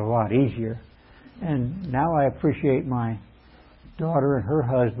made it a lot easier. And now I appreciate my daughter and her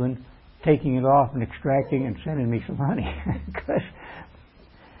husband taking it off and extracting and sending me some honey.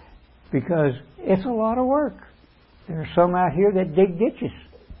 because it's a lot of work. There are some out here that dig ditches.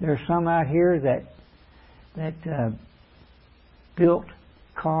 There are some out here that built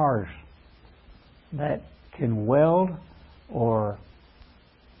cars that can weld or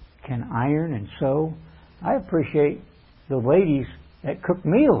can iron and sew. I appreciate the ladies that cook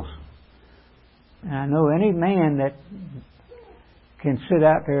meals. And I know any man that can sit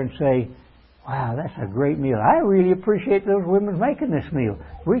out there and say, wow, that's a great meal. I really appreciate those women making this meal.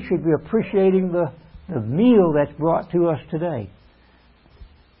 We should be appreciating the meal that's brought to us today.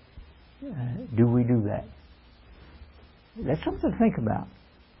 Do we do that? That's something to think about.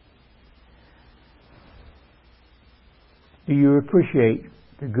 Do you appreciate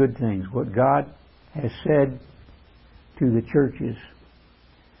the good things, what God has said to the churches?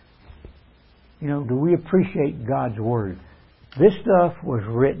 Do we appreciate God's Word? This stuff was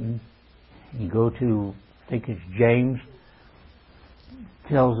written, you go to, I think it's James,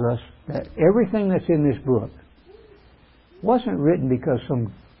 tells us that everything that's in this book wasn't written because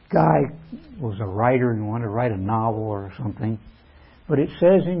some guy was a writer and wanted to write a novel or something. But it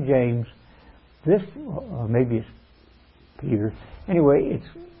says in James, this, or maybe it's Peter, anyway,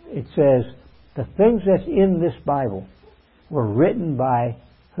 it says, the things that's in this Bible were written by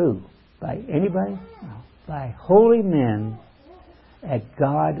who? By anybody? No. By holy men that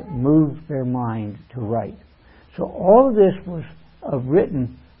God moved their mind to write. So all of this was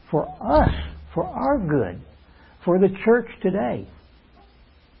written for us, for our good, for the church today.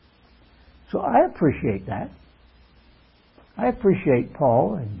 So I appreciate that. I appreciate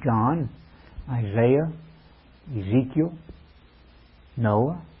Paul and John, Isaiah, Ezekiel,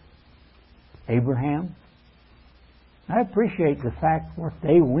 Noah, Abraham. I appreciate the fact what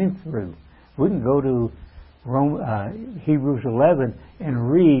they went through. We can go to Hebrews 11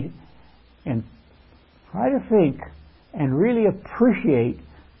 and read and try to think and really appreciate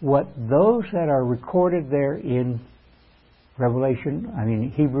what those that are recorded there in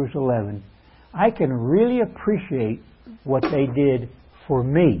Hebrews 11. I can really appreciate what they did for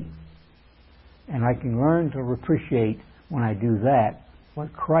me. And I can learn to appreciate, when I do that,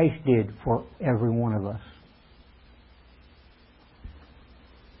 what Christ did for every one of us.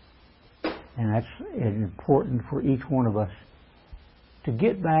 And that's important for each one of us to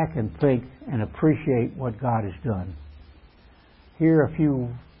get back and think and appreciate what God has done. Here a few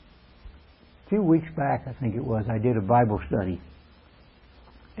weeks back, I think it was, I did a Bible study.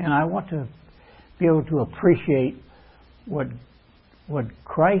 And I want to be able to appreciate what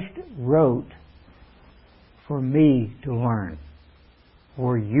Christ wrote for me to learn,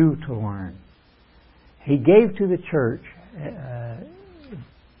 for you to learn. He gave to the church,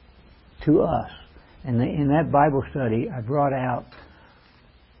 to us. And in that Bible study, I brought out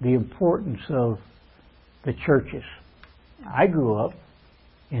the importance of the churches. I grew up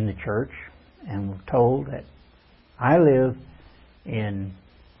in the church and was told that I live in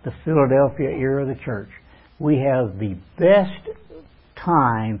the Philadelphia era of the church. We have the best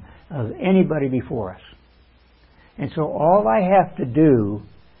time of anybody before us. And so all I have to do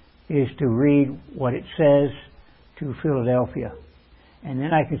is to read what it says to Philadelphia. And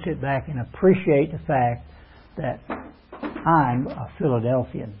then I can sit back and appreciate the fact that I'm a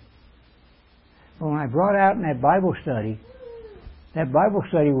Philadelphian. But when I brought out in that Bible study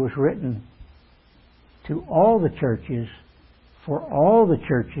was written to all the churches, for all the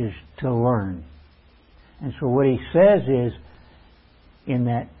churches to learn. And so what he says is, in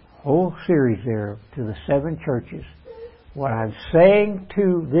that whole series there, to the 7 churches, what I'm saying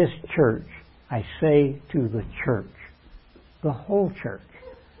to this church, I say to the church. The whole church.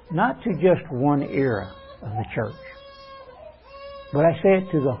 Not to just one era of the church. But I say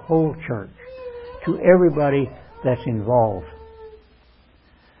it to the whole church. To everybody that's involved.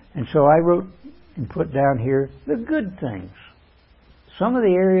 And so I wrote and put down here the good things. Some of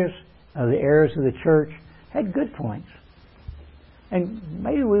the areas of the church had good points. And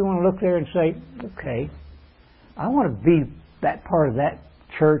maybe we want to look there and say, okay, I want to be that part of that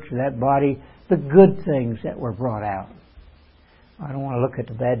church, that body, the good things that were brought out. I don't want to look at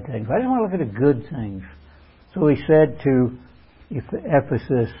the bad things. I just want to look at the good things. So he said to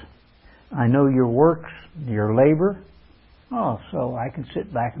Ephesus, I know your works, your labor. Oh, so I can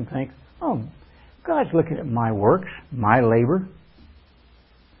sit back and think, oh, God's looking at my works, my labor,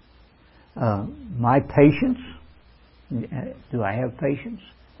 my patience. Do I have patience?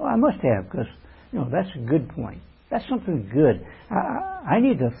 Well, I must have, because that's a good point. That's something good. I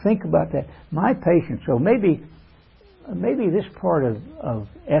need to think about that. My patience. So maybe this part of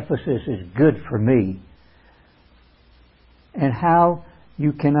Ephesus is good for me. And how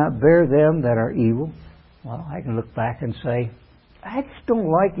you cannot bear them that are evil. Well, I can look back and say, I just don't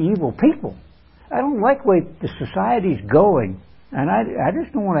like evil people. I don't like the way the society's going. And I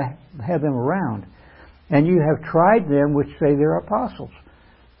just don't want to have them around. And you have tried them which say they're apostles.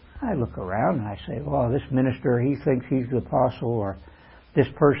 I look around and I say, well, this minister, he thinks he's the apostle, or this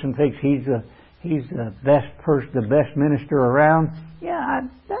person thinks he's the best person, the best minister around. Yeah,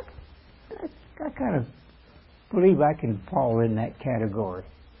 I kind of believe I can fall in that category.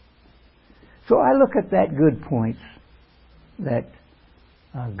 So I look at that good points that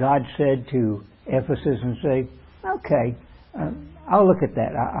God said to Ephesus and say, okay, I'll look at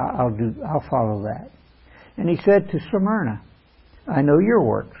that. I'll follow that. And he said to Smyrna, I know your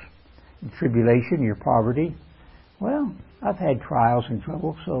works, your tribulation, your poverty. Well, I've had trials and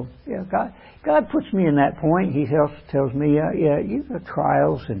trouble. So yeah, God puts me in that point. He tells me, yeah, you've got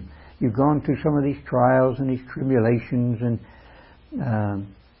trials, and you've gone through some of these trials and these tribulations, and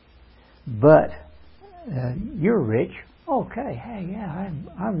but you're rich. Okay, hey, yeah,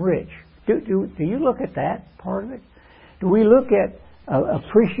 I'm rich. Do you look at that part of it? Do we look at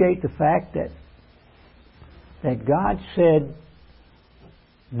appreciate the fact that God said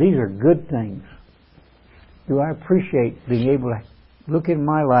these are good things? Do I appreciate being able to look in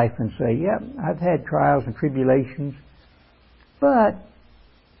my life and say, yeah, I've had trials and tribulations, but,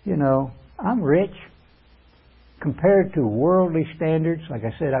 I'm rich compared to worldly standards? Like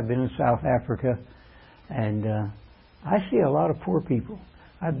I said, I've been in South Africa, and I see a lot of poor people.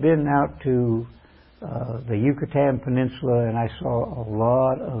 I've been out to the Yucatan Peninsula, and I saw a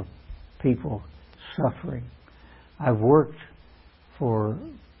lot of people suffering. I've worked for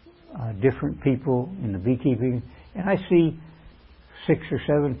different people in the beekeeping, and I see 6 or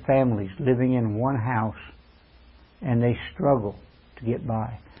 7 families living in one house, and they struggle to get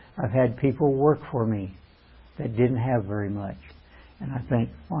by. I've had people work for me that didn't have very much, and I think,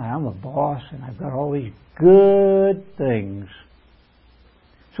 well, I'm a boss, and I've got all these good things.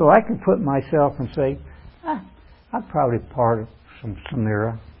 So I can put myself and say, I'm probably part of some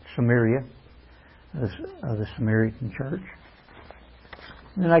Samaria, of the Samaritan church.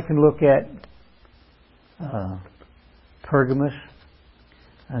 And then I can look at Pergamos.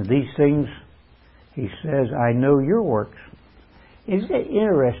 These things, he says, I know your works. Isn't it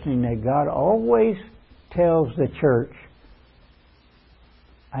interesting that God always tells the church,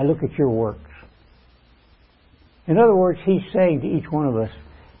 I look at your works? In other words, he's saying to each one of us,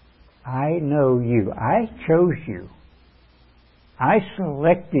 I know you. I chose you. I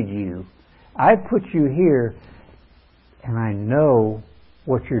selected you. I put you here, and I know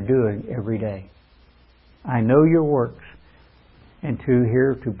what you're doing every day. I know your works. And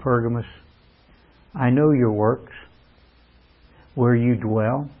to Pergamos, I know your works, where you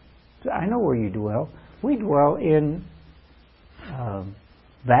dwell. I know where you dwell. We dwell in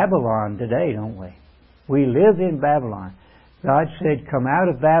Babylon today, don't we? We live in Babylon. God said, come out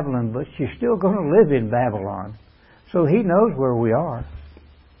of Babylon, but you're still going to live in Babylon. So he knows where we are.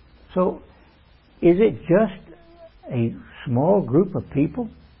 So is it just a small group of people?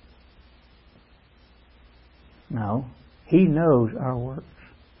 No. He knows our works.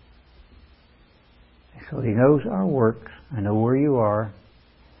 So he knows our works. I know where you are.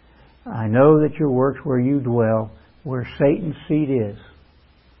 I know that your works where you dwell, where Satan's seat is.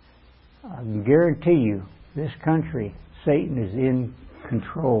 I can guarantee you, this country, Satan is in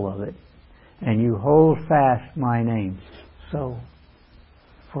control of it. And you hold fast my name. So,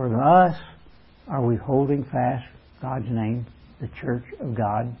 for us, are we holding fast God's name, the church of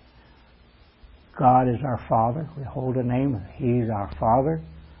God? God is our Father. We hold a name. He's our Father.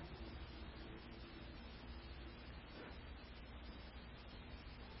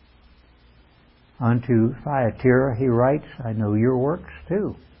 Unto Thyatira he writes, I know your works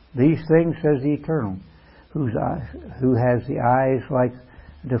too. These things says the Eternal, who has the eyes like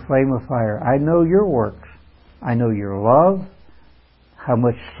the flame of fire. I know your works. I know your love, how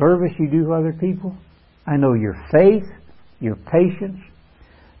much service you do to other people. I know your faith, your patience,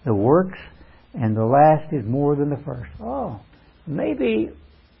 the works, and the last is more than the first. Oh, maybe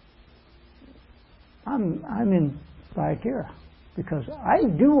I'm in Thyatira because I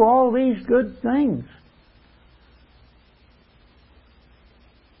do all these good things.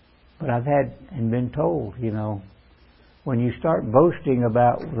 But I've had and been told, when you start boasting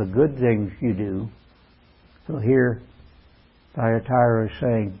about the good things you do, so here Thyatira is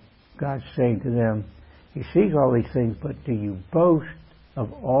saying, God's saying to them, he sees all these things, but do you boast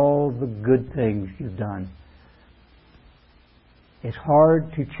of all the good things you've done? It's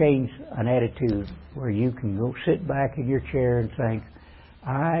hard to change an attitude where you can go sit back in your chair and think,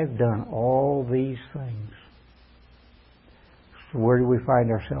 I've done all these things. So where do we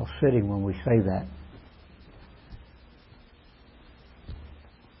find ourselves sitting when we say that?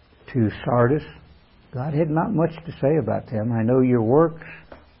 To Sardis, God had not much to say about them. I know your works,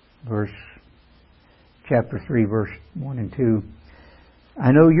 chapter 3, verse 1 and 2.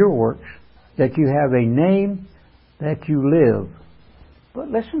 I know your works, that you have a name, that you live. But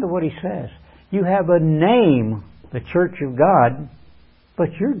listen to what he says. You have a name, the church of God,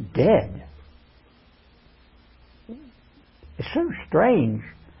 but you're dead. It's so strange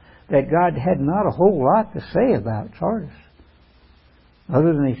that God had not a whole lot to say about Sardis.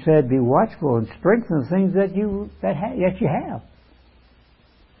 Other than he said, be watchful and strengthen the things that you have.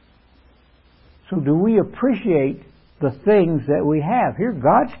 So do we appreciate the things that we have? Here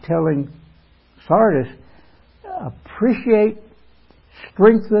God's telling Sardis, appreciate,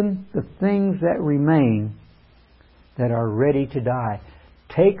 strengthen the things that remain that are ready to die.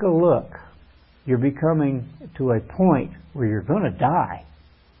 Take a look. You're becoming to a point where you're going to die.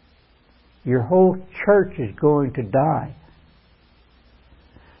 Your whole church is going to die.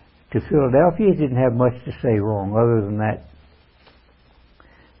 To Philadelphia, he didn't have much to say wrong other than that.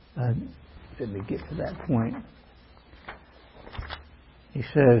 Let me get to that point. He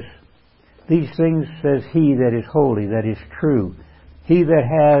says, these things says he that is holy, that is true, he that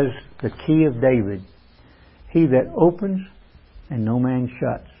has the key of David, he that opens and no man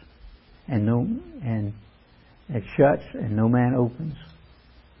shuts, and it shuts and no man opens.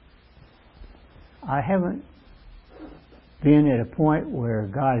 I haven't been at a point where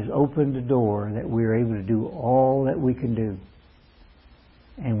God has opened the door that we're able to do all that we can do.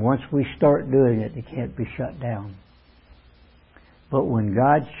 And once we start doing it, it can't be shut down. But when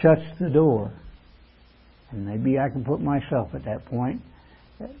God shuts the door, and maybe I can put myself at that point,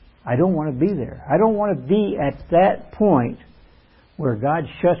 I don't want to be there. I don't want to be at that point where God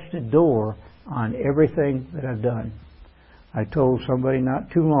shuts the door on everything that I've done. I told somebody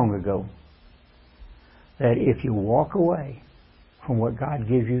not too long ago that if you walk away from what God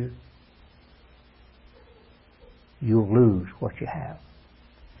gives you, you'll lose what you have.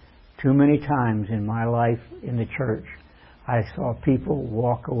 Too many times in my life in the church, I saw people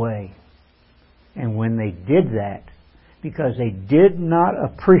walk away. And when they did that, because they did not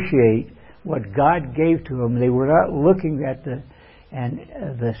appreciate what God gave to them, they were not looking at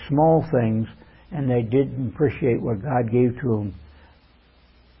the small things, and they didn't appreciate what God gave to them,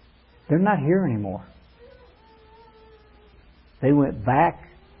 they're not here anymore. They went back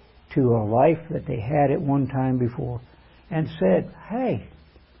to a life that they had at one time before and said, hey,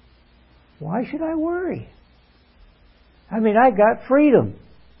 why should I worry? I mean, I got freedom.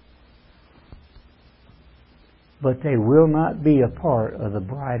 But they will not be a part of the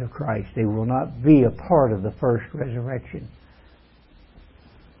bride of Christ. They will not be a part of the first resurrection.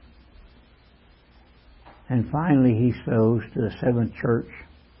 And finally, he goes to the seventh church.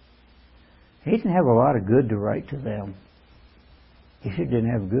 He didn't have a lot of good to write to them. He said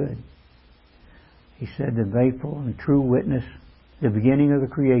didn't have good. He said, the faithful and true witness, the beginning of the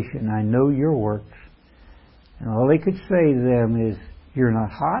creation, I know your works. And all they could say to them is, you're not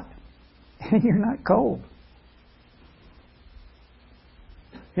hot and you're not cold.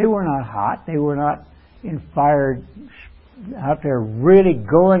 They were not hot. They were not inspired out there really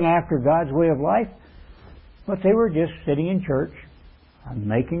going after God's way of life. But they were just sitting in church. I'm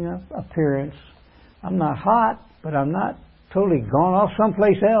making an appearance. I'm not hot, but I'm not totally gone off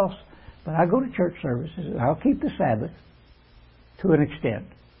someplace else. But I go to church services. I'll keep the Sabbath to an extent.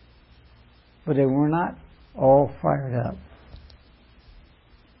 But they were not all fired up.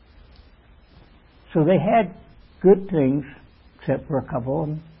 So they had good things, except for a couple of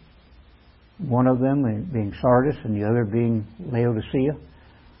them. One of them being Sardis and the other being Laodicea.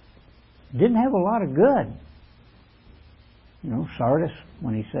 Didn't have a lot of good. You know, Sardis,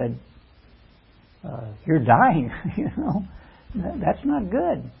 when he said, you're dying, that's not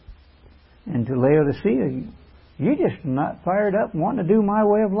good. And to Laodicea, you're just not fired up and wanting to do my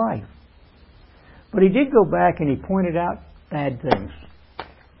way of life. But he did go back and he pointed out bad things.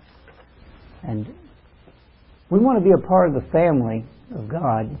 And we want to be a part of the family of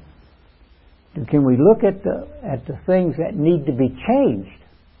God. Can we look at the things that need to be changed?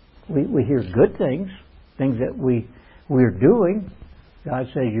 We hear good things, things that we're doing. God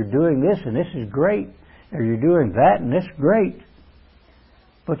says you're doing this and this is great, or you're doing that and this is great.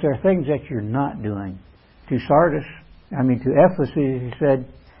 But there are things that you're not doing. To Ephesus, he said,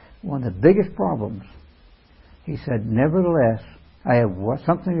 one of the biggest problems, he said, nevertheless, I have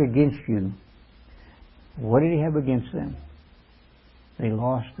something against you. What did he have against them? They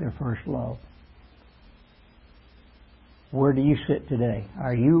lost their first love. Where do you sit today?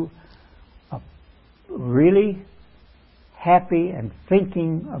 Are you really happy and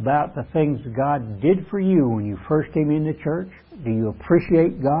thinking about the things God did for you when you first came into church? Do you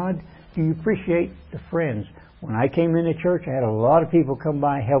appreciate God? Do you appreciate the friends? When I came into church, I had a lot of people come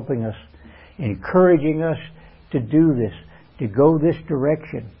by helping us, encouraging us to do this, to go this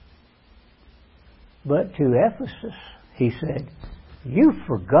direction. But to Ephesus, he said, you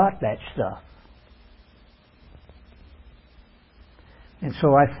forgot that stuff. And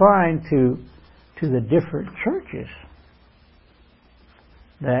so I find to the different churches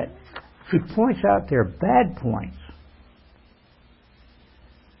that he points out their bad points.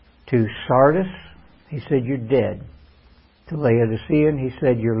 To Sardis, he said, you're dead. To Laodicea, he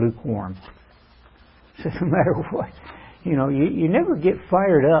said, you're lukewarm. So no matter what, You never get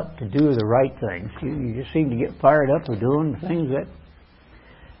fired up to do the right things. You just seem to get fired up for doing things that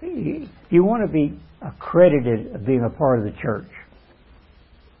you want to be accredited of being a part of the church.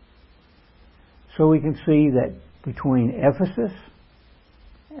 So we can see that between Ephesus,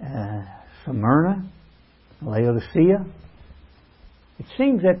 Smyrna, Laodicea, it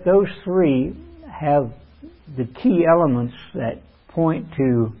seems that those three have the key elements that point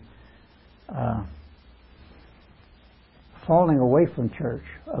to falling away from church,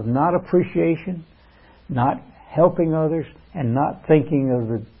 of not appreciation, not helping others, and not thinking of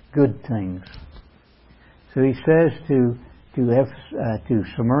the good things. So he says to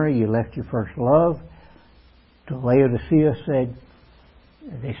Smyrna, you left your first love. To Laodicea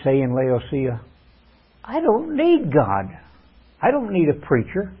they say in Laodicea, I don't need God. I don't need a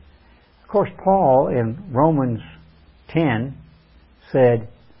preacher. Of course, Paul in Romans 10 said,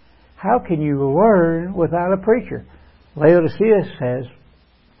 how can you learn without a preacher? Laodicea says,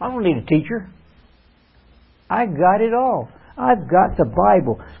 I don't need a teacher. I got it all. I've got the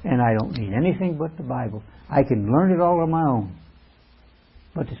Bible, and I don't need anything but the Bible. I can learn it all on my own.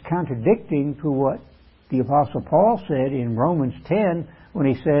 But it's contradicting to what the Apostle Paul said in Romans 10 when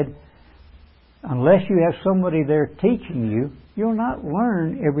he said, unless you have somebody there teaching you, you'll not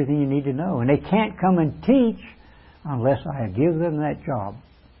learn everything you need to know. And they can't come and teach unless I give them that job.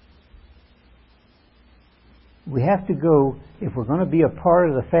 We have to go, if we're going to be a part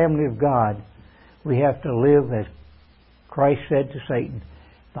of the family of God, we have to live, as Christ said to Satan,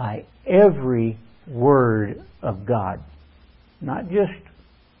 by every word of God. Not just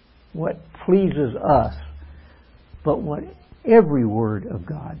what pleases us, but what every word of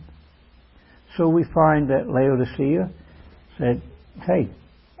God. So we find that Laodicea said, hey,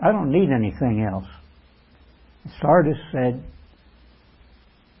 I don't need anything else. Sardis said,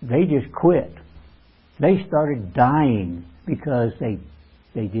 they just quit. They started dying because they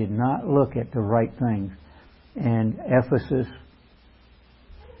did not look at the right things. And Ephesus,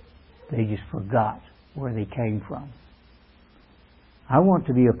 they just forgot where they came from. I want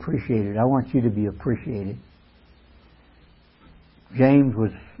to be appreciated. I want you to be appreciated. James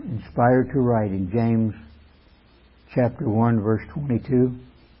was inspired to write in James chapter 1 verse 22.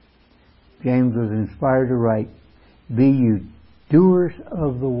 James was inspired to write, be you doers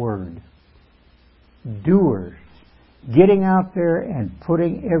of the word. Doers. Getting out there and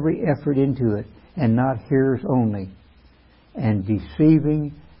putting every effort into it and not hearers only. And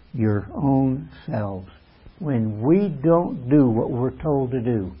deceiving your own selves. When we don't do what we're told to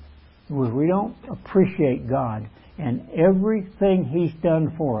do, when we don't appreciate God and everything He's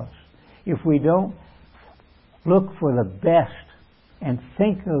done for us, if we don't look for the best and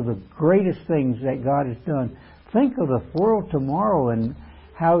think of the greatest things that God has done, think of the world tomorrow and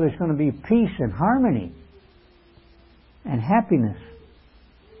how there's going to be peace and harmony and happiness.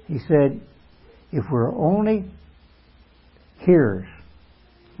 He said, if we're only hearers,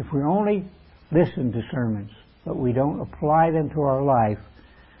 if we only listen to sermons, but we don't apply them to our life,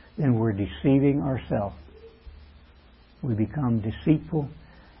 then we're deceiving ourselves. We become deceitful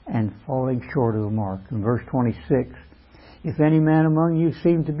and falling short of the mark. In verse 26, if any man among you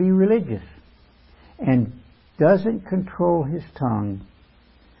seem to be religious and doesn't control his tongue,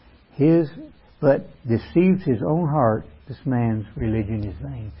 but deceives his own heart, this man's religion is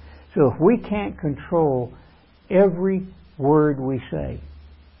vain. So if we can't control every word we say,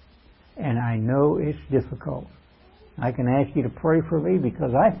 and I know it's difficult, I can ask you to pray for me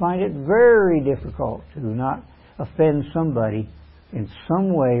because I find it very difficult to not offend somebody in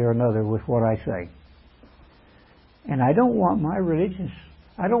some way or another with what I say. And I don't want my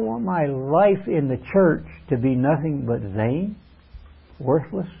I don't want my life in the church to be nothing but vain,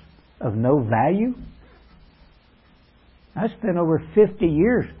 worthless, of no value. I spent over 50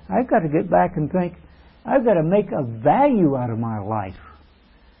 years. I've got to get back and think, I've got to make a value out of my life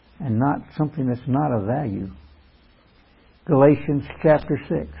and not something that's not of value. Galatians chapter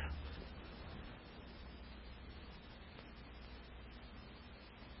 6.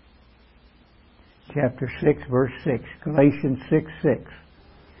 Chapter 6, verse 6. Galatians 6:6.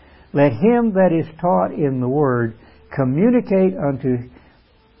 Let him that is taught in the word communicate unto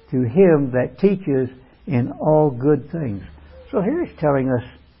him that teaches in all good things. So here he's telling us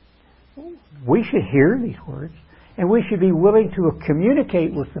we should hear these words and we should be willing to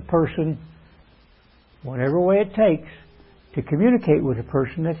communicate with the person, whatever way it takes, to communicate with the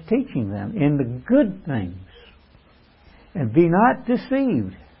person that's teaching them in the good things. And be not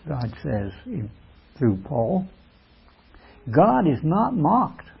deceived, God says through Paul. God is not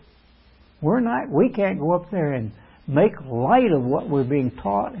mocked. We can't go up there and make light of what we're being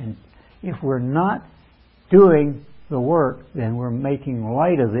taught, and if we're not doing the work, then we're making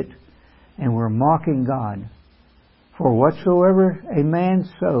light of it and we're mocking God. For whatsoever a man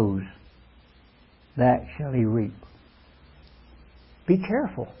sows, that shall he reap. Be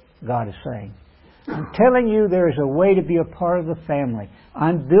careful, God is saying. I'm telling you there is a way to be a part of the family.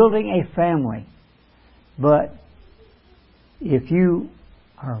 I'm building a family. But if you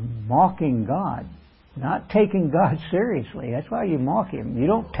are mocking God, not taking God seriously, that's why you mock Him. You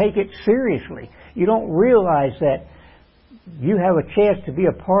don't take it seriously. You don't realize that you have a chance to be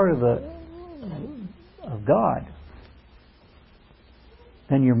a part of God.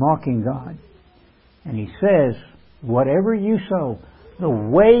 Then you're mocking God. And He says, whatever you sow, the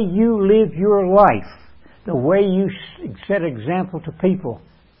way you live your life, the way you set example to people,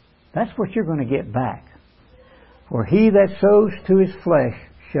 that's what you're going to get back. For he that sows to his flesh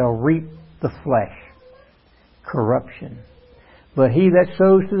shall reap the flesh, corruption. But he that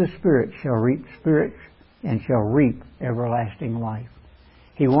sows to the Spirit shall reap Spirit and shall reap everlasting life.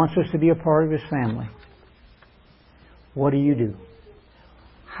 He wants us to be a part of His family. What do?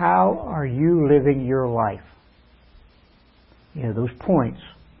 How are you living your life? You know, those points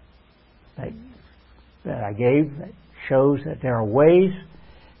that I gave that shows that there are ways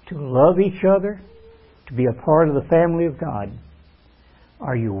to love each other, to be a part of the family of God.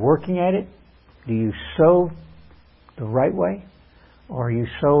 Are you working at it? Do you sow the right way? Or are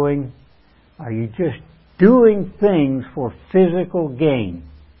you just doing things for physical gain?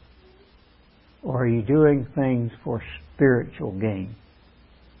 Or are you doing things for spiritual gain?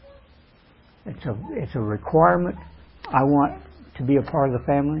 It's a requirement. I want to be a part of the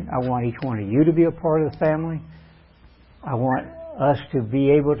family. I want each one of you to be a part of the family. I want us to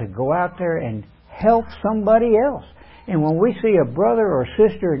be able to go out there and help somebody else. And when we see a brother or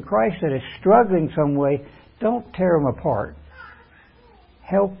sister in Christ that is struggling some way, don't tear them apart.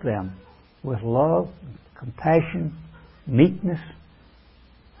 Help them with love, compassion, meekness.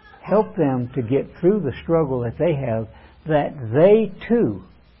 Help them to get through the struggle that they have, that they too,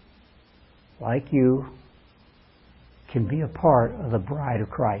 like you, can be a part of the bride of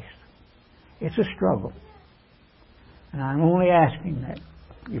Christ. It's a struggle. And I'm only asking that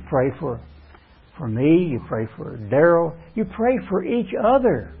you pray for me, you pray for Daryl, you pray for each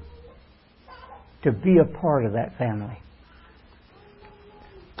other to be a part of that family.